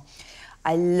bottom.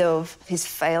 I love his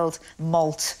failed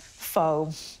malt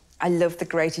foam. I love the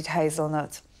grated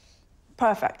hazelnut.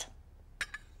 Perfect.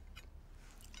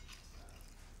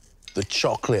 The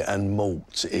chocolate and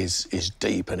malt is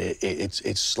deep and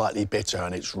it's slightly bitter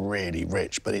and it's really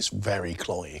rich, but it's very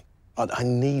cloying. I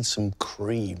need some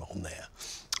cream on there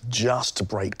just to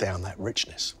break down that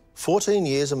richness. 14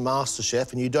 years of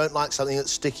MasterChef and you don't like something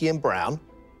that's sticky and brown?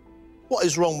 What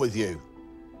is wrong with you?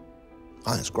 I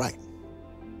think it's great.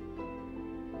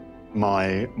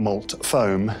 My malt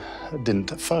foam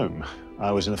didn't foam.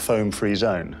 I was in a foam-free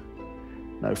zone.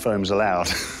 No foams allowed.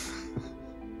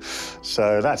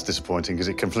 So that's disappointing because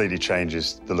it completely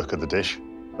changes the look of the dish.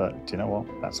 But do you know what?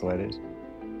 That's the way it is.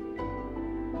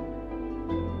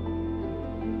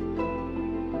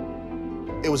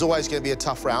 It was always going to be a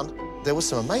tough round. There was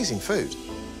some amazing food.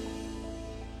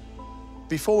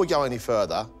 Before we go any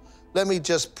further, let me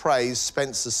just praise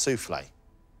Spencer's souffle,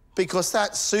 because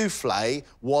that souffle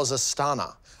was a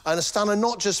stunner. And a stunner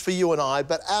not just for you and I,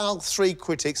 but our 3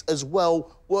 critics as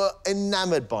well were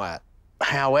enamoured by it.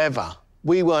 However,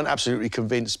 we weren't absolutely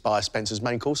convinced by Spencer's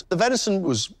main course. The venison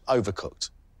was overcooked.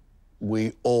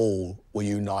 We all were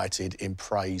united in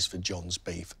praise for John's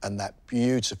beef and that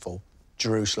beautiful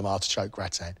Jerusalem artichoke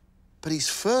gratin. But his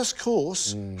first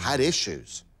course had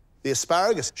issues. The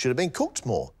asparagus should have been cooked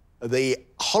more. The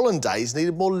hollandaise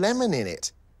needed more lemon in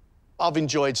it. I've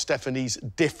enjoyed Stephanie's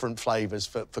different flavours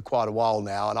for quite a while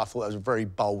now, and I thought that was a very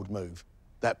bold move.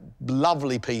 That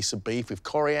lovely piece of beef with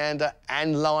coriander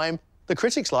and lime, the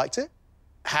critics liked it.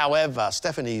 However,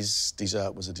 Stephanie's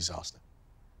dessert was a disaster.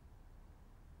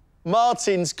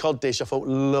 Martin's cod dish, I thought,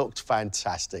 looked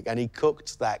fantastic, and he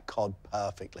cooked that cod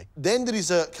perfectly. Then the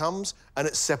dessert comes, and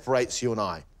it separates you and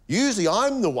I. Usually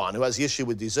I'm the one who has the issue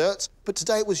with desserts, but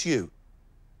today it was you.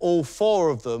 All 4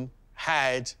 of them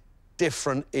had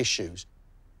different issues.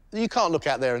 You can't look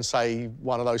out there and say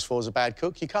one of those 4 is a bad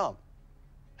cook. You can't.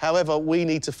 However, we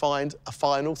need to find a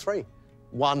final 3.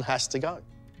 One has to go.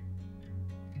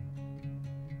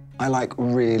 I,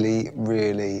 really,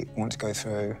 really want to go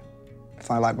through.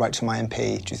 If I, write to my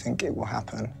MP, do you think it will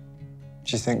happen?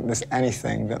 Do you think there's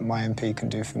anything that my MP can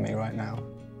do for me right now?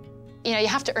 You know, you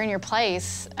have to earn your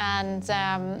place, and,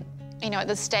 you know, at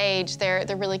this stage, there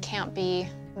really can't be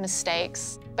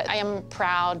mistakes. But I am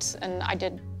proud, and I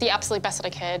did the absolute best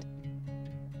that I could.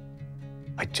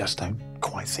 I just don't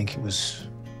quite think it was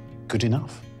good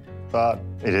enough. But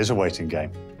it is a waiting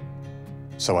game,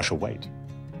 so I shall wait.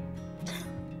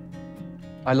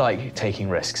 I like taking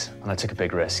risks, and I took a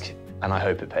big risk, and I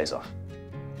hope it pays off.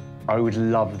 I would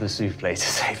love the souffle to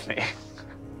save me.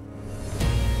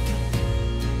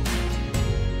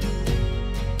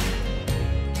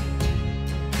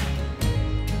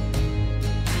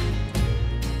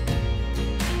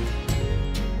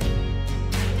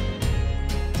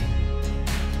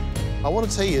 I want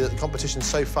to tell you that the competition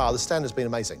so far, the standard's been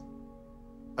amazing.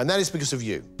 And that is because of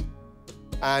you.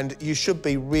 And you should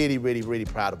be really, really, really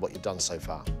proud of what you've done so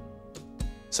far.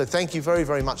 So thank you very,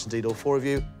 very much indeed, all four of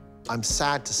you. I'm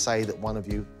sad to say that one of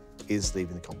you is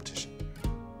leaving the competition.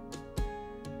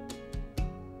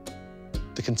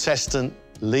 The contestant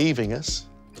leaving us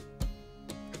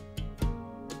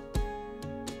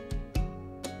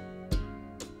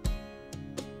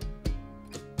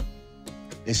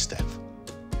is Steph.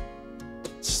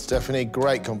 Stephanie,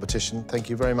 great competition. Thank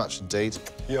you very much indeed.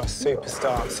 You're a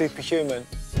superstar, superhuman.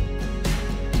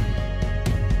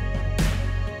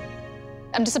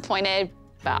 I'm disappointed,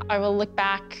 but I will look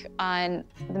back on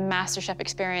the MasterChef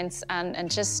experience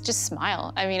and just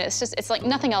smile. I mean, it's like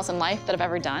nothing else in life that I've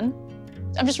ever done.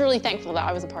 I'm just really thankful that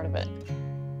I was a part of it.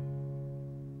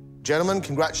 Gentlemen,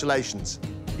 congratulations.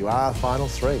 You are final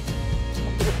three.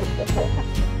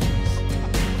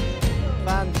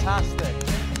 Fantastic.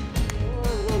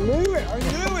 I knew it, I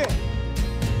knew it!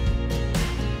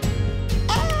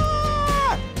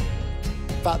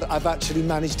 The fact that I've actually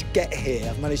managed to get here,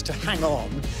 I've managed to hang on,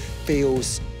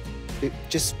 it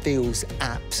just feels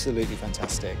absolutely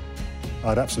fantastic.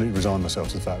 I'd absolutely resigned myself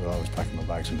to the fact that I was packing my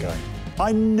bags and going.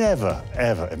 I never,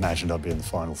 ever imagined I'd be in the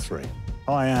final three.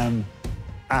 I am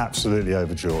absolutely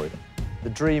overjoyed.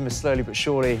 The dream is slowly but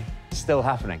surely still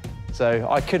happening, so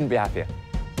I couldn't be happier.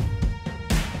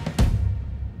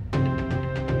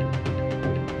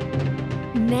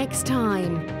 Next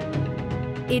time,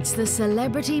 it's the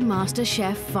Celebrity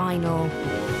MasterChef final.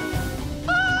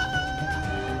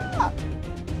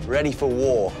 Ready for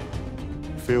war.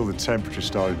 Feel the temperature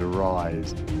starting to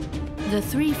rise. The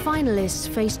three finalists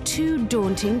face two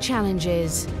daunting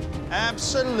challenges.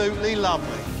 absolutely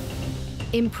lovely.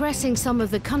 Impressing some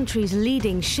of the country's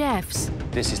leading chefs.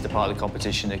 This is the part of the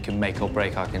competition that can make or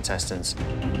break our contestants.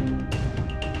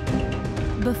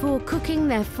 Before cooking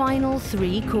their final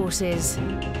 3 courses.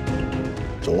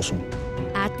 It's awesome.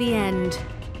 At the end,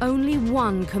 only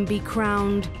one can be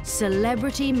crowned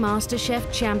Celebrity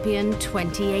MasterChef Champion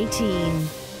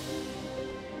 2018.